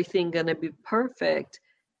everything going to be perfect?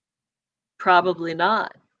 Probably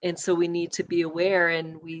not. And so we need to be aware,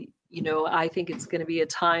 and I think it's going to be a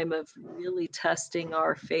time of really testing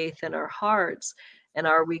our faith and our hearts. And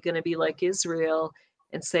are we going to be like Israel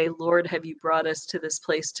and say, Lord, have you brought us to this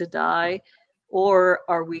place to die? Or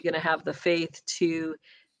are we going to have the faith to,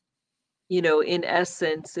 in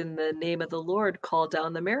essence, in the name of the Lord, call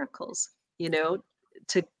down the miracles,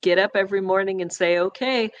 to get up every morning and say,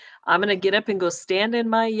 okay, I'm going to get up and go stand in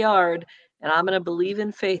my yard, and I'm going to believe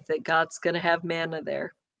in faith that God's going to have manna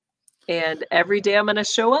there. And every day I'm going to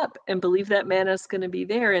show up and believe that manna is going to be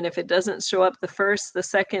there. And if it doesn't show up the first, the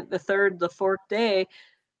second, the third, the fourth day,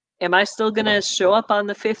 am I still going to show up on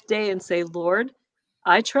the fifth day and say, Lord,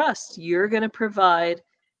 I trust you're going to provide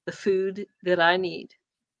the food that I need?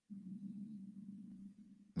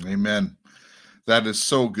 Amen. That is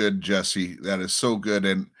so good, Jesse. That is so good.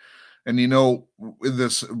 And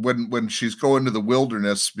this, when she's going to the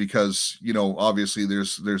wilderness, because obviously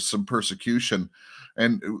there's some persecution,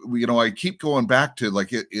 and I keep going back to,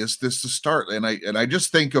 like, is this the start? And I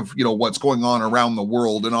just think of what's going on around the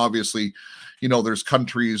world, and obviously there's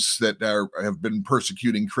countries that have been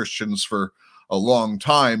persecuting Christians for a long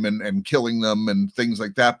time and killing them and things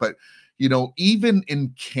like that. But even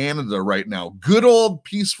in Canada right now, good old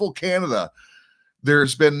peaceful Canada,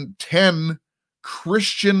 there's been 10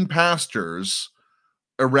 Christian pastors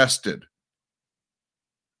arrested,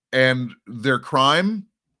 and their crime,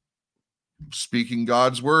 speaking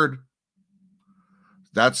God's word.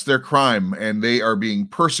 That's their crime, and they are being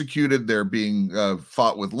persecuted. They're being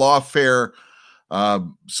fought with lawfare.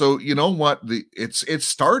 So you know what? It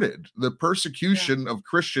started the persecution of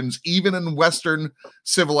Christians, even in Western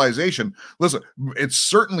civilization. Listen, it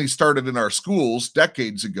certainly started in our schools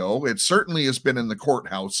decades ago. It certainly has been in the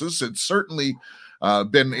courthouses. It's certainly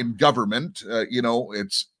been in government.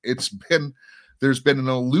 It's been there's been an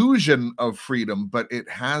illusion of freedom, but it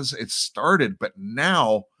started, but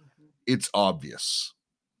now it's obvious.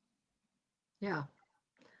 Yeah,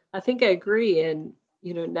 I think I agree. And,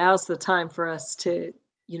 now's the time for us to,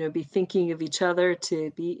 be thinking of each other, to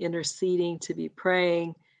be interceding, to be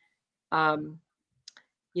praying,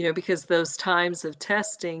 because those times of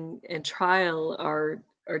testing and trial are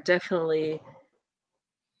definitely,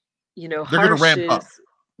 They're going to harsh ramp up. is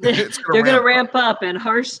It's they're going to up. ramp up, and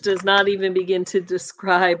harsh does not even begin to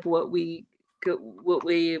describe what we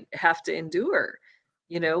have to endure.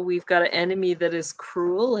 We've got an enemy that is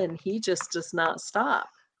cruel, and he just does not stop.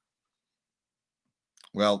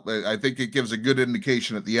 Well, I think it gives a good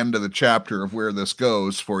indication at the end of the chapter of where this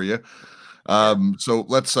goes for you. So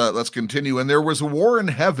let's continue. And there was a war in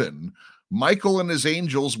heaven, Michael and his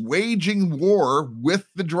angels waging war with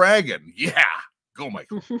the dragon. Yeah, go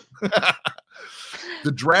Michael.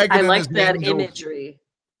 The dragon. I like and his that angels. imagery.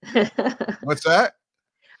 What's that?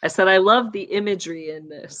 I said I love the imagery in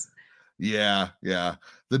this. Yeah.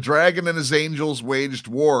 The dragon and his angels waged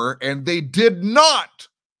war, and they did not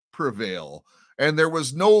prevail. And there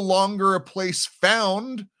was no longer a place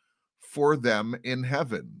found for them in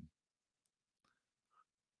heaven.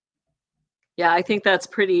 Yeah, I think that's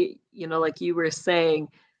pretty, like you were saying,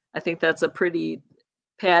 I think that's a pretty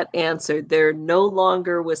pat answer. There no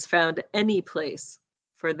longer was found any place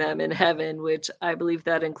for them in heaven, which I believe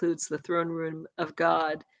that includes the throne room of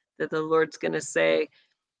God, that the Lord's going to say,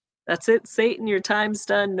 that's it, Satan, your time's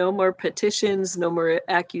done. No more petitions, no more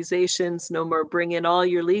accusations, no more bringing all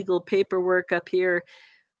your legal paperwork up here.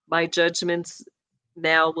 My judgments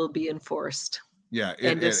now will be enforced. Yeah.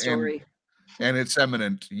 End of story. And it's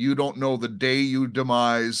imminent. You don't know the day you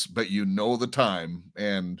demise, but you know the time.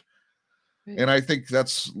 And I think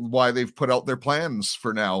that's why they've put out their plans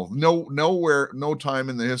for now. No time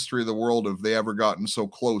in the history of the world have they ever gotten so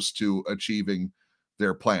close to achieving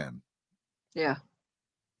their plan. Yeah.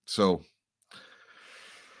 So,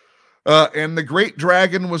 and the great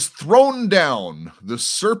dragon was thrown down, the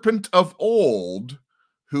serpent of old,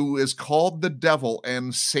 who is called the devil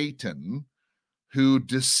and Satan, who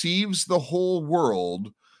deceives the whole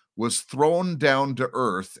world, was thrown down to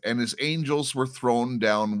earth, and his angels were thrown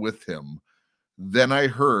down with him. Then I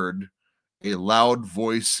heard a loud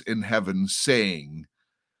voice in heaven saying,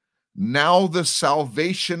 now the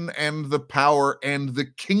salvation and the power and the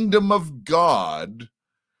kingdom of God,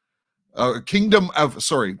 I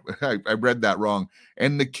read that wrong.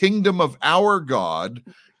 And the kingdom of our God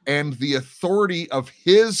and the authority of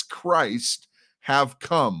his Christ have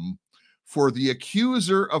come. For the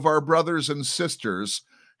accuser of our brothers and sisters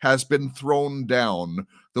has been thrown down,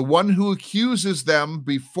 the one who accuses them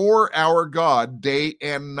before our God day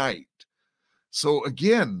and night. So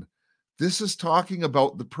again, this is talking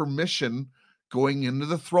about the permission going into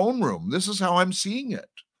the throne room. This is how I'm seeing it.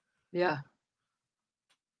 Yeah.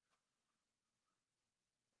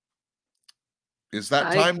 Is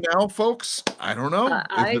that time now, folks? I don't know.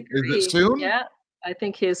 I agree. Is it soon? Yeah, I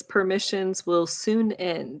think his permissions will soon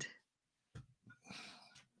end.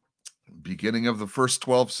 Beginning of the first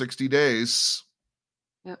 60 days.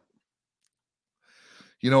 Yep.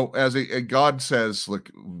 As God says,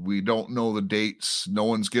 look, we don't know the dates. No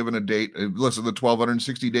one's given a date. Listen, the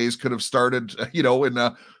 1260 days could have started,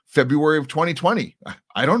 in February of 2020.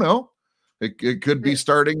 I don't know. It could be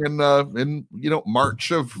starting in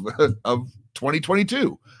March of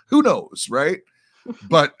 2022. Who knows, right?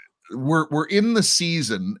 But we're in the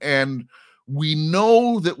season, and we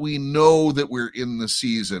know that we're in the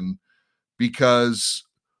season because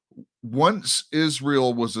once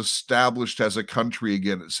Israel was established as a country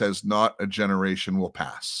again, it says not a generation will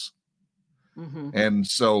pass. Mm-hmm. And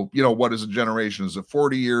so, what is a generation? Is it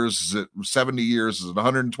 40 years? Is it 70 years? Is it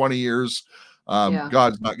 120 years?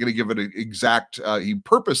 God's not going to give it an exact, he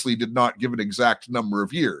purposely did not give an exact number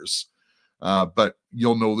of years. But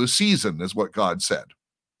you'll know the season is what God said.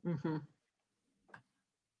 Mm-hmm.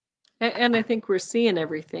 And I think we're seeing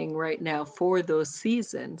everything right now for those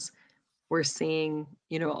seasons. We're seeing,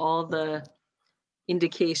 all the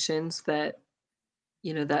indications that,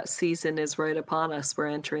 that season is right upon us. We're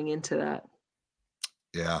entering into that.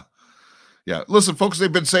 Yeah. Yeah. Listen, folks,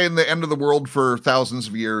 they've been saying the end of the world for thousands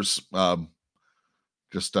of years.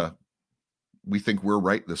 We think we're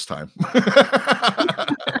right this time.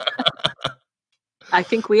 I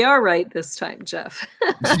think we are right this time, Jeff.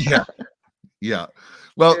 Yeah.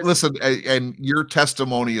 Well, listen, and your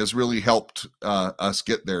testimony has really helped us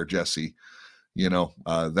get there, Jesse.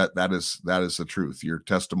 That is the truth. Your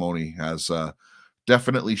testimony has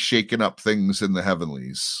definitely shaken up things in the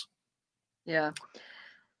heavenlies. Yeah.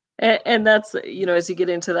 And that's, as you get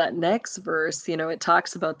into that next verse, it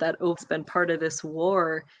talks about that, oh, it's been part of this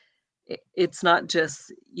war. It's not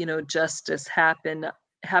just, justice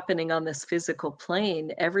happening on this physical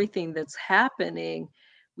plane. Everything that's happening,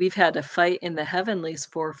 we've had to fight in the heavenlies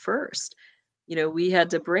for first. We had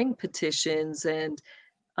to bring petitions and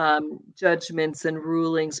judgments and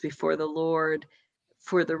rulings before the Lord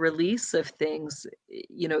for the release of things,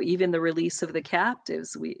 even the release of the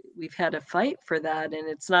captives. We've had to fight for that, and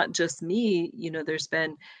it's not just me. There's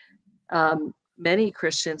been many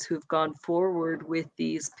Christians who've gone forward with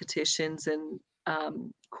these petitions and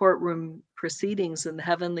courtroom proceedings in the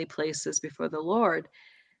heavenly places before the Lord.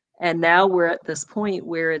 And now we're at this point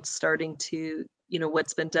where it's starting to,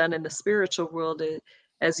 what's been done in the spiritual world,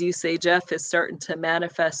 as you say, Jeff, is starting to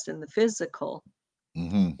manifest in the physical.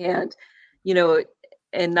 Mm-hmm. And,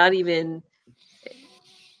 and not even,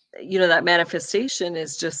 that manifestation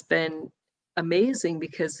has just been amazing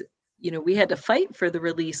because, we had to fight for the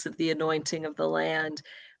release of the anointing of the land.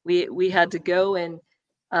 We had to go and,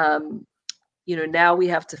 now we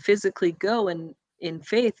have to physically go and in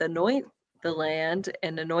faith anoint the land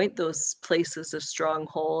and anoint those places of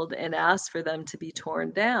stronghold and ask for them to be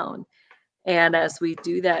torn down. And as we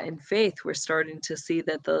do that in faith, we're starting to see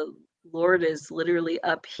that the Lord is literally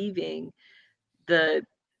upheaving the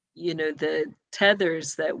the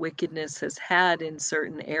tethers that wickedness has had in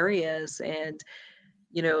certain areas. And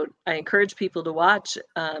I encourage people to watch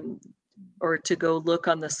or to go look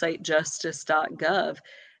on the site justice.gov.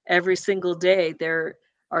 Every single day there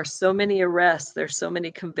are so many arrests, there's so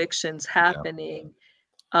many convictions happening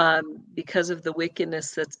because of the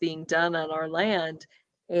wickedness that's being done on our land.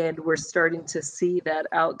 And we're starting to see that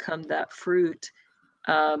outcome, that fruit,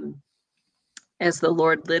 as the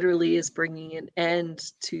Lord literally is bringing an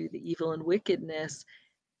end to the evil and wickedness.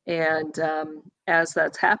 And as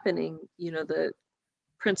that's happening, the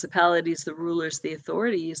principalities, the rulers, the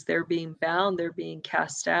authorities, they're being bound, they're being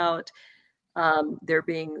cast out, they're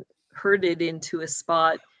being herded into a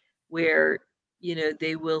spot where,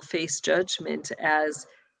 they will face judgment as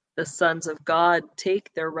the sons of God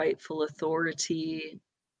take their rightful authority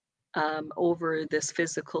over this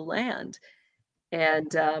physical land.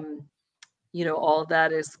 And, all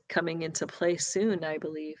that is coming into play soon, I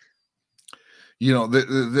believe.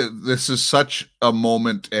 This is such a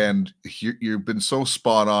moment, and you've been so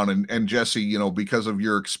spot on. And Jesse, because of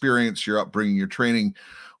your experience, your upbringing, your training,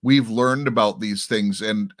 we've learned about these things.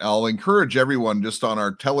 And I'll encourage everyone, just on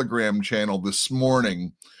our Telegram channel this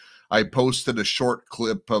morning, I posted a short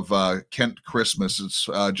clip of Kent Christmas. It's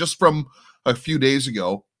just from a few days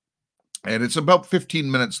ago, and it's about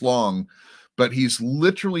 15 minutes long. But he's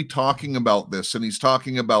literally talking about this, and he's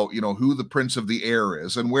talking about, who the Prince of the Air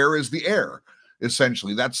is and where is the air.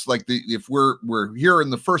 Essentially, that's like if we're here in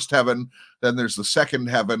the first heaven, then there's the second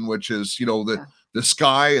heaven, which is the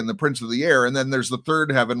sky and the Prince of the Air, and then there's the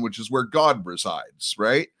third heaven, which is where God resides,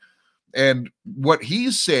 right? And what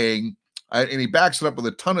he's saying, and he backs it up with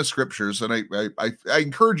a ton of scriptures, and I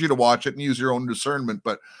encourage you to watch it and use your own discernment.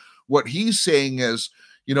 But what he's saying is,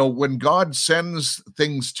 when God sends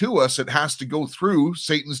things to us, it has to go through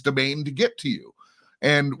Satan's domain to get to you.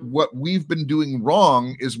 And what we've been doing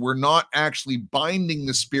wrong is we're not actually binding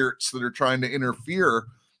the spirits that are trying to interfere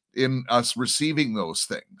in us receiving those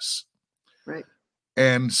things. Right.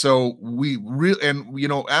 And so we really,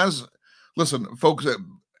 listen, folks,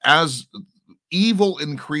 as evil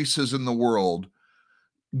increases in the world,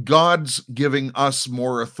 God's giving us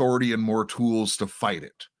more authority and more tools to fight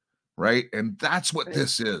it. Right. And that's what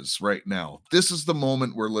this is right now. This is the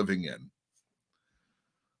moment we're living in.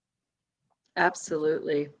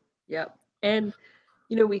 Absolutely. Yep. And,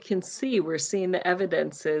 we're seeing the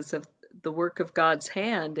evidences of the work of God's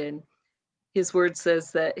hand. And his word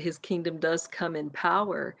says that his kingdom does come in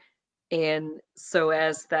power. And so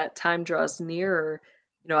as that time draws nearer,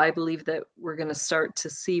 I believe that we're going to start to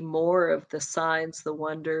see more of the signs, the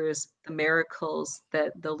wonders, the miracles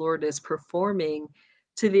that the Lord is performing,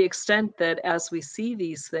 to the extent that as we see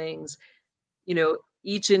these things,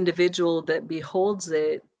 each individual that beholds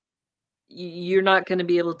it, you're not going to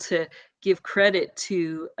be able to give credit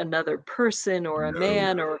to another person or a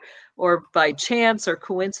man or by chance or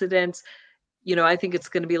coincidence. I think it's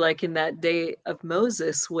going to be like in that day of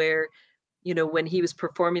Moses where, when he was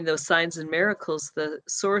performing those signs and miracles, the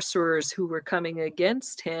sorcerers who were coming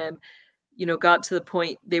against him, got to the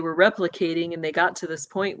point they were replicating, and they got to this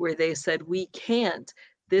point where they said, we can't.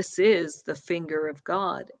 This is the finger of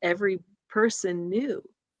God. Every person knew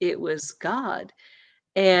it was God.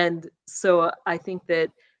 And so I think that,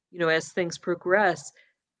 as things progress,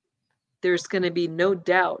 there's going to be no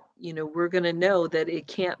doubt. We're going to know that it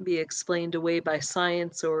can't be explained away by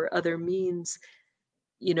science or other means.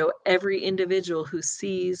 Every individual who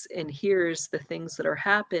sees and hears the things that are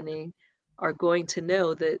happening are going to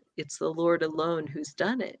know that it's the Lord alone who's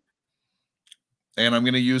done it. And I'm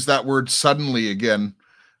going to use that word suddenly again.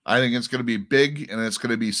 I think it's going to be big and it's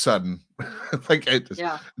going to be sudden.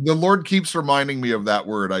 The Lord keeps reminding me of that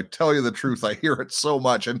word. I tell you the truth, I hear it so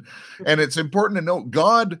much. And it's important to note,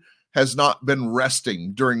 God has not been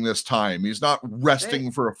resting during this time. He's not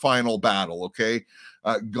resting for a final battle, okay?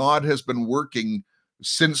 God has been working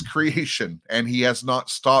since creation, and he has not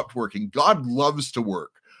stopped working. God loves to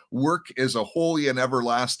work. Work is a holy and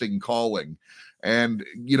everlasting calling. And,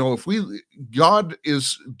 God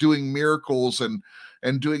is doing miracles and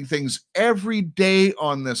doing things every day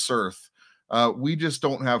on this earth. We just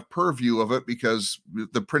don't have purview of it because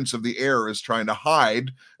the prince of the air is trying to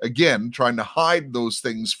hide those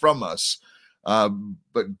things from us.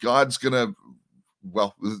 But God's going to,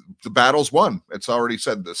 the battle's won. It's already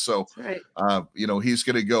said this. So, he's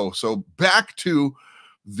going to go. So back to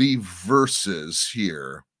the verses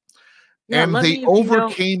here. Yeah, and they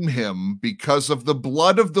overcame him because of the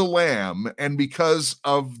blood of the Lamb and because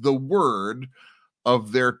of the word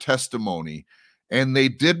of their testimony. And they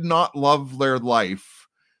did not love their life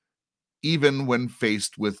even when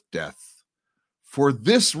faced with death. For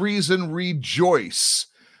this reason, rejoice,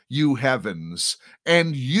 you heavens,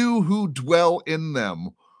 and you who dwell in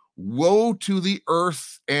them. Woe to the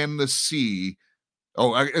earth and the sea.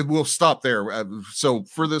 We'll stop there. So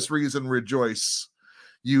for this reason, rejoice,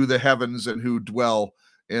 you the heavens and who dwell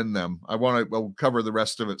in them. We'll cover the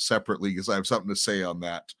rest of it separately because I have something to say on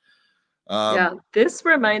that. This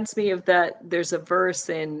reminds me of that. There's a verse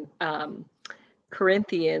in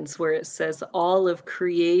Corinthians where it says, all of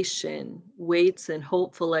creation waits in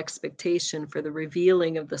hopeful expectation for the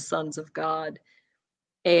revealing of the sons of God.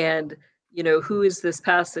 And, who is this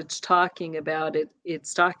passage talking about?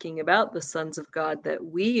 It's talking about the sons of God, that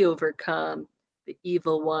we overcome the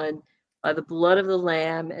evil one by the blood of the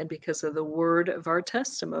Lamb and because of the word of our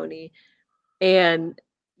testimony. And,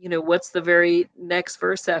 what's the very next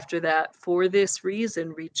verse after that? For this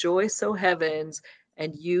reason, rejoice, O heavens,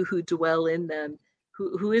 and you who dwell in them.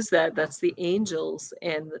 Who is that? That's the angels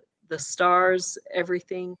and the stars,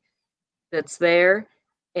 everything that's there.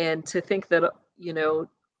 And to think that,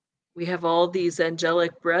 we have all these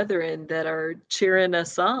angelic brethren that are cheering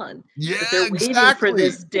us on. Yeah, they're waiting for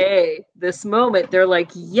this day, this moment. They're like,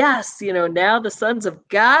 yes, now the sons of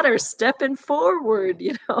God are stepping forward,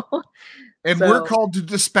 And we're called to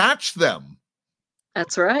dispatch them.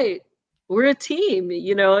 That's right. We're a team.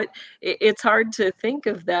 It's hard to think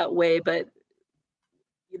of that way, but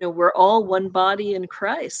we're all one body in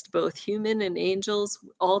Christ, both human and angels,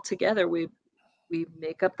 all together. We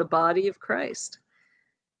make up the body of Christ.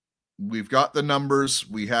 We've got the numbers.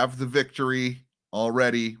 We have the victory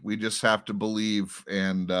already. We just have to believe.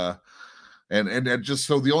 And just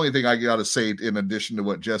so the only thing I got to say in addition to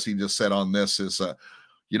what Jesse just said on this is,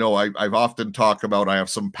 I've often talked about, I have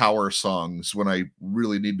some power songs when I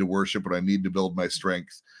really need to worship, when I need to build my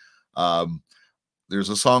strength. There's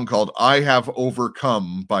a song called I Have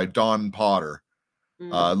Overcome by Don Potter.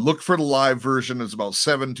 Look for the live version. It's about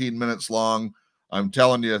 17 minutes long. I'm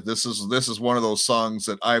telling you, this is one of those songs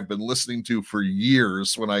that I've been listening to for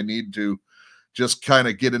years when I need to just kind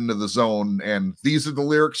of get into the zone. And these are the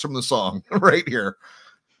lyrics from the song right here.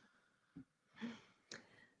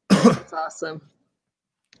 That's awesome.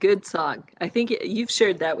 Good song. I think you've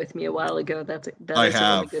shared that with me a while ago. I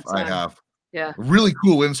have. Yeah. Really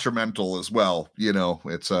cool instrumental as well.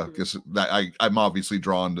 It's because I'm obviously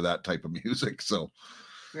drawn to that type of music. So,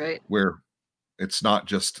 right. Where it's not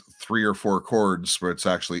just 3 or 4 chords, where it's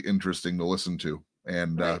actually interesting to listen to.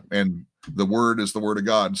 And and the word is the word of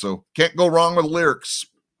God. So can't go wrong with lyrics.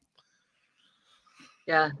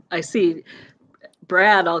 Yeah, I see.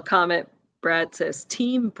 Brad, I'll comment. Brad says,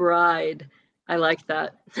 Team Bride. I like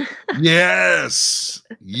that. Yes,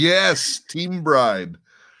 Team Bride.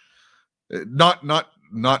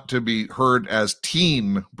 Not to be heard as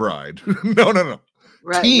Teen Bride. No.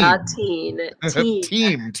 Right, team. Not teen.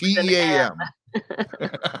 Team. TEAM.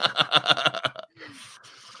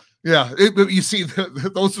 Yeah, but you see,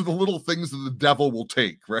 those are the little things that the devil will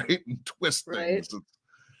take, right? And twist things. Right.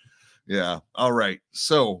 Yeah. All right.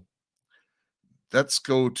 So let's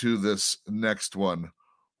go to this next one.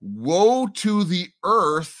 Woe to the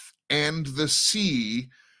earth and the sea,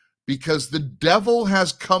 because the devil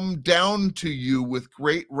has come down to you with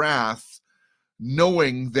great wrath,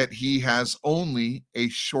 knowing that he has only a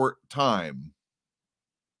short time.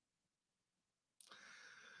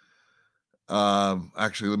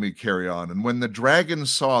 Actually, let me carry on. And when the dragon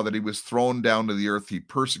saw that he was thrown down to the earth, he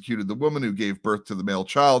persecuted the woman who gave birth to the male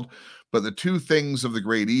child. But the two wings of the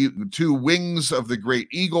great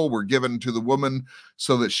eagle were given to the woman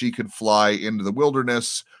so that she could fly into the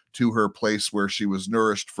wilderness to her place where she was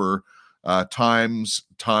nourished for time,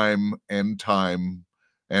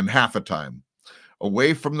 and half a time,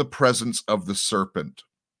 away from the presence of the serpent.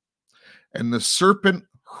 And the serpent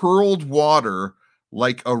hurled water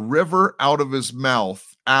like a river out of his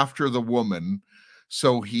mouth after the woman,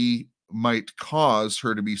 so he might cause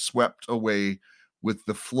her to be swept away with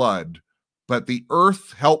the flood. But the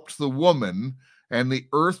earth helped the woman, and the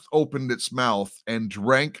earth opened its mouth and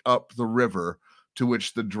drank up the river to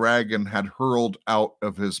which the dragon had hurled out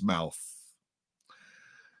of his mouth.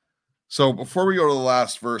 So before we go to the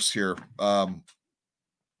last verse here,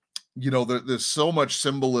 there's so much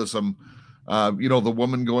symbolism. The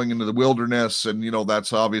woman going into the wilderness, and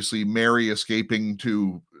that's obviously Mary escaping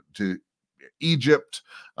to Egypt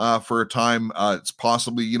for a time. It's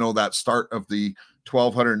possibly that start of the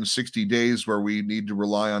 1260 days where we need to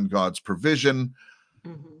rely on God's provision.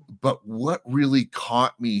 Mm-hmm. But what really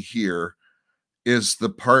caught me here is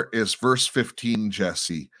verse 15,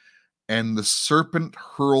 Jesse. And the serpent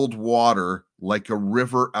hurled water like a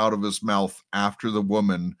river out of his mouth after the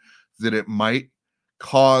woman, that it might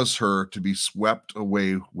cause her to be swept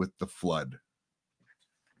away with the flood.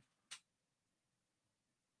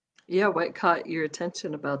 Yeah, what caught your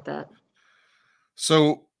attention about that?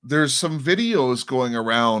 So there's some videos going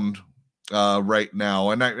around right now,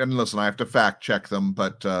 and listen, I have to fact check them,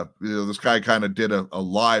 but this guy kind of did a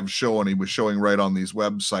live show, and he was showing right on these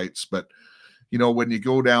websites. But when you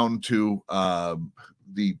go down to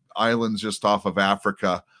the islands just off of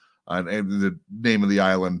Africa, and the name of the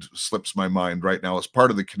island slips my mind right now. It's part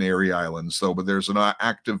of the Canary Islands, but there's an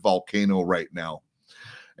active volcano right now.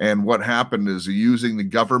 And what happened is, using the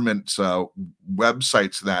government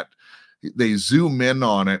websites, that they zoom in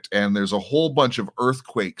on it, and there's a whole bunch of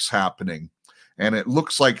earthquakes happening. And it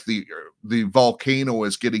looks like the volcano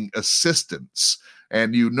is getting assistance.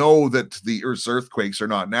 And that the Earth's earthquakes are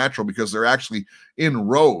not natural because they're actually in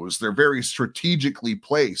rows. They're very strategically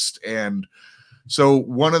placed. And so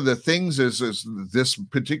one of the things is this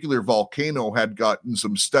particular volcano had gotten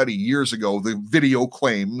some study years ago. The video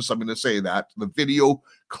claims, I'm going to say that, the video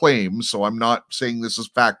claims, so I'm not saying this is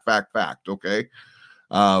fact, okay?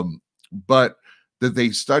 But that they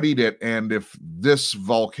studied it, and if this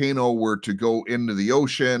volcano were to go into the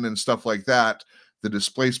ocean and stuff like that, the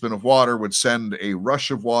displacement of water would send a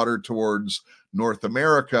rush of water towards North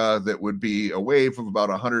America that would be a wave of about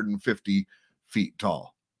 150 feet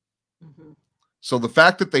tall. Mm-hmm. So the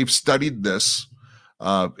fact that they've studied this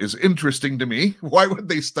is interesting to me. Why would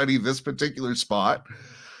they study this particular spot?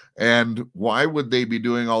 And why would they be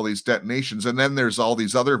doing all these detonations? And then there's all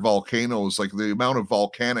these other volcanoes. Like, the amount of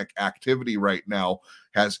volcanic activity right now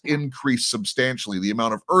has increased substantially. The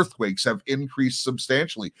amount of earthquakes have increased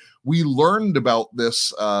substantially. We learned about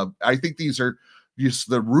this. I think these are just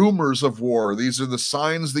the rumors of war. These are the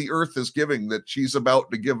signs the earth is giving that she's about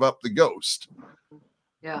to give up the ghost.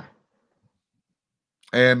 Yeah.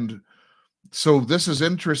 And so this is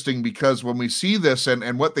interesting, because when we see this,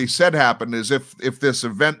 and what they said happened is, if this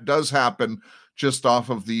event does happen just off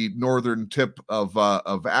of the northern tip of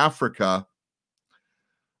Africa,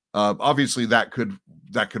 obviously that could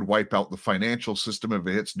wipe out the financial system. If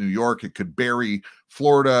it hits New York, it could bury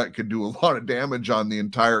Florida. It could do a lot of damage on the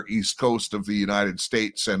entire east coast of the United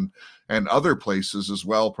States and other places as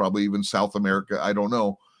well, probably even South America. I don't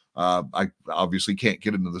know. I obviously can't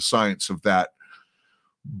get into the science of that.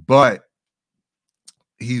 But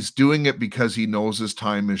he's doing it because he knows his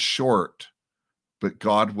time is short, but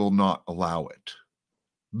God will not allow it.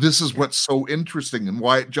 This is what's so interesting and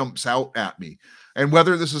why it jumps out at me. And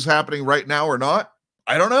whether this is happening right now or not,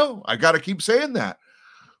 I don't know. I got to keep saying that.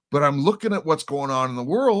 But I'm looking at what's going on in the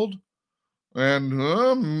world,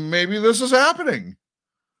 and maybe this is happening.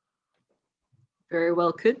 Very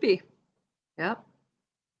well could be. Yeah.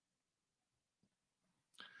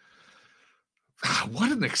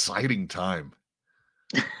 What an exciting time.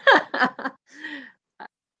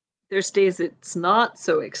 There's days it's not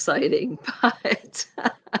so exciting, but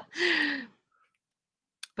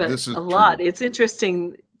this is a lot. true. It's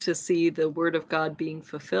interesting to see the word of God being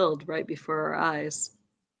fulfilled right before our eyes.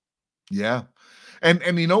 Yeah. And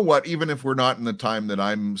you know what? Even if we're not in the time that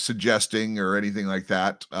I'm suggesting or anything like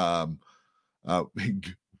that,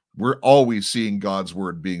 we're always seeing God's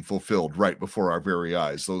word being fulfilled right before our very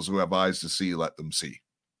eyes. Those who have eyes to see, let them see.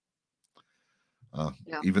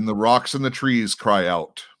 Even the rocks and the trees cry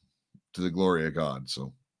out to the glory of God.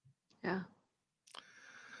 So, yeah.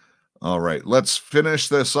 All right, let's finish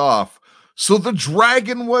this off. So the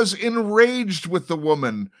dragon was enraged with the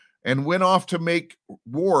woman and went off to make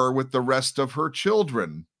war with the rest of her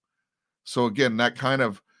children. So again, that kind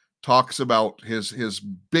of talks about his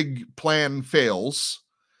big plan fails.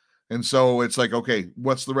 And so it's like, okay,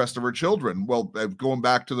 what's the rest of her children? Well, going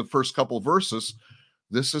back to the first couple verses,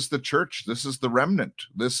 this is the church. This is the remnant.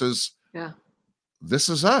 This is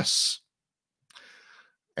us.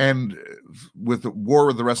 And with war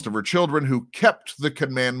with the rest of her children who kept the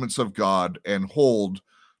commandments of God and hold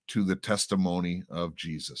to the testimony of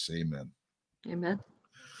Jesus. Amen. Amen.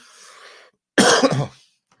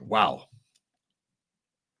 Wow.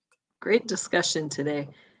 Great discussion today.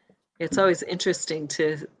 It's always interesting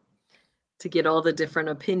to get all the different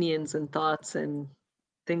opinions and thoughts and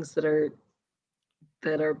things that are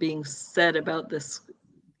being said about these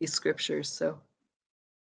scriptures. So,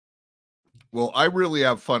 well, I really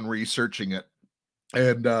have fun researching it.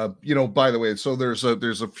 And by the way, so there's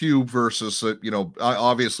a few verses that,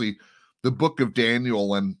 obviously the book of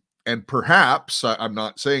Daniel and perhaps I'm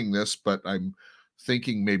not saying this, but I'm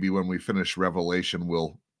thinking maybe when we finish Revelation,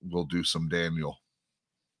 we'll do some Daniel.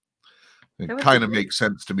 It kind of makes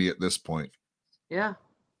sense to me at this point. Yeah.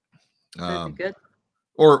 That'd be good.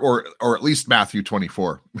 Or at least Matthew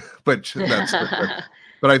 24. but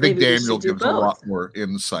I think Daniel gives a lot more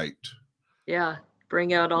insight. Yeah.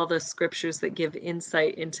 Bring out all the scriptures that give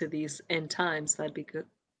insight into these end times. That'd be good.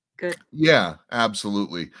 Good. Yeah,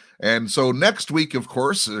 absolutely. And so next week, of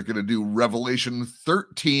course, they're going to do Revelation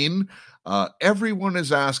 13. Everyone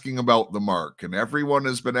is asking about the mark, and everyone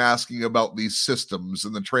has been asking about these systems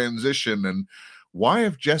and the transition. And why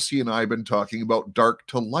have Jesse and I been talking about dark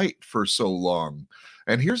to light for so long?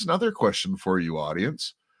 And here's another question for you,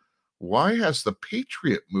 audience. Why has the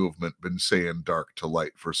Patriot movement been saying dark to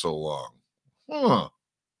light for so long? Huh.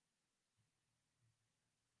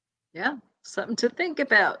 Yeah, something to think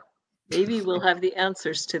about. Maybe we'll have the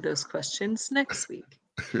answers to those questions next week.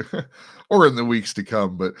 Or in the weeks to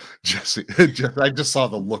come. But Jesse, I just saw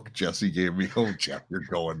the look Jesse gave me. Oh, Jeff, you're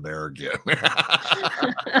going there again.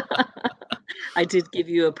 I did give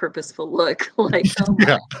you a purposeful look. Like, oh my.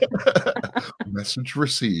 Yeah. Message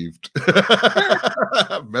received.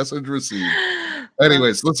 Message received.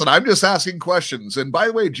 Anyways, listen, I'm just asking questions. And by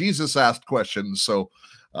the way, Jesus asked questions. So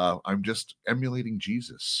I'm just emulating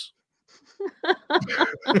Jesus.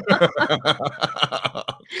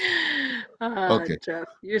 Okay, Jeff,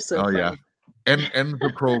 you're so funny. Yeah, end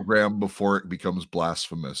the program before it becomes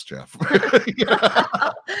blasphemous, Jeff.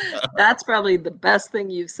 That's probably the best thing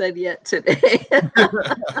you've said yet today.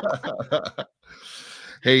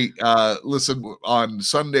 Hey, listen, on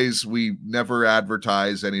Sundays we never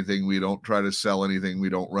advertise anything. We don't try to sell anything. We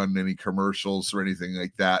don't run any commercials or anything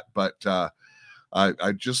like that. But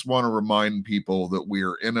I just want to remind people that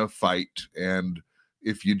we're in a fight. And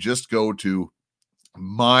if you just go to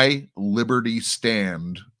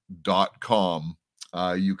mylibertystand.com,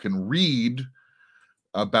 you can read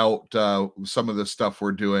about some of the stuff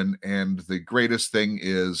we're doing. And the greatest thing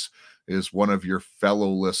is one of your fellow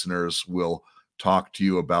listeners will talk to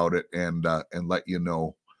you about it and let you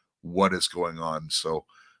know what is going on. So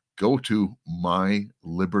go to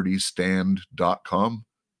mylibertystand.com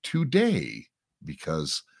today,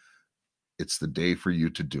 because it's the day for you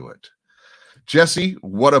to do it. Jesse,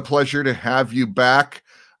 what a pleasure to have you back.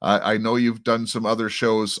 I know you've done some other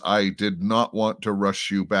shows. I did not want to rush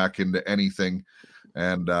you back into anything.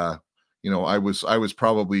 And, I was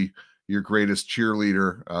probably your greatest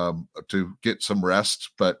cheerleader to get some rest.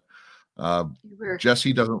 But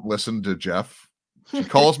Jesse doesn't listen to Jeff. She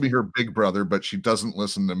calls me her big brother, but she doesn't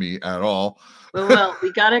listen to me at all. Well,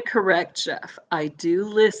 we got to correct, Jeff. I do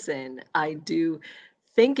listen. I do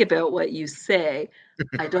think about what you say.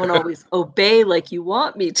 I don't always obey like you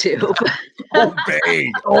want me to.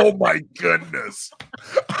 Obey. Oh my goodness.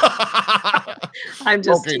 I'm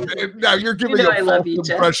just okay. teasing. Now you're giving a false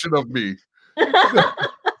impression of me.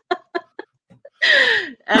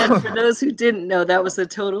 And for those who didn't know, that was a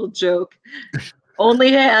total joke.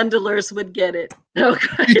 Only handlers would get it.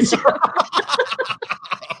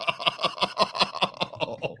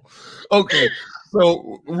 Okay,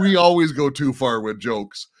 so we always go too far with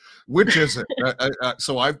jokes. Which is it?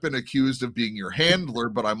 So I've been accused of being your handler,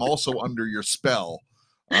 but I'm also under your spell,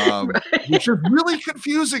 right. Which is really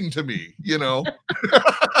confusing to me,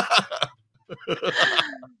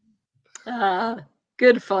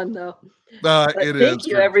 Good fun, though. Thank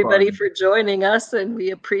you, everybody, for joining us, and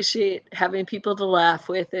we appreciate having people to laugh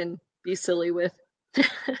with and be silly with.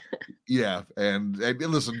 Yeah, and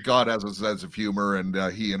listen, God has a sense of humor, and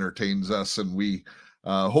he entertains us, and we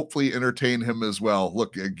hopefully entertain him as well.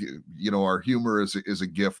 Look, our humor is a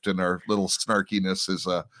gift, and our little snarkiness is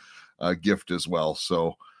a gift as well.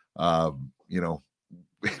 So,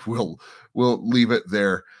 we'll leave it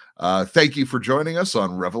there. Thank you for joining us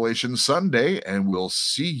on Revelation Sunday, and we'll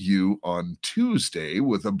see you on Tuesday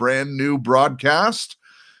with a brand new broadcast.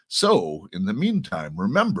 So, in the meantime,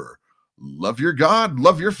 remember, love your God,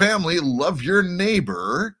 love your family, love your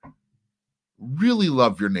neighbor. Really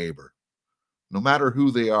love your neighbor. No matter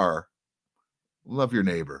who they are, love your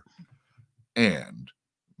neighbor and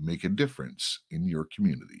make a difference in your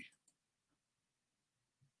community.